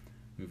 you know,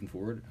 moving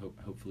forward,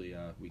 hopefully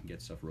we can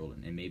get stuff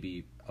rolling. And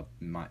maybe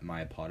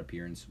my pod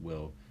appearance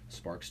will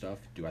spark stuff.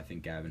 Do I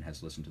think Gavin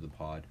has listened to the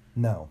pod?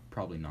 No.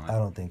 Probably not. I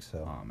don't think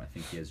so. I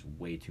think he has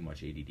way too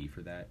much ADD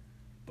for that.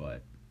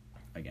 But,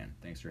 again,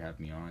 thanks for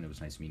having me on. It was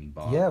nice meeting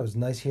Bob. Yeah, it was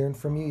nice hearing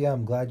from you. Yeah,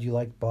 I'm glad you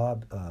liked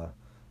Bob,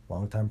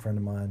 longtime friend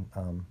of mine.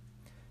 But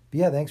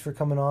yeah, thanks for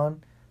coming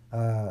on.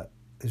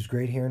 It was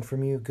great hearing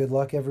from you. Good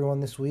luck, everyone,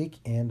 this week.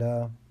 And,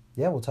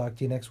 yeah, we'll talk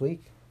to you next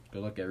week.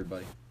 Good luck,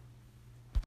 everybody.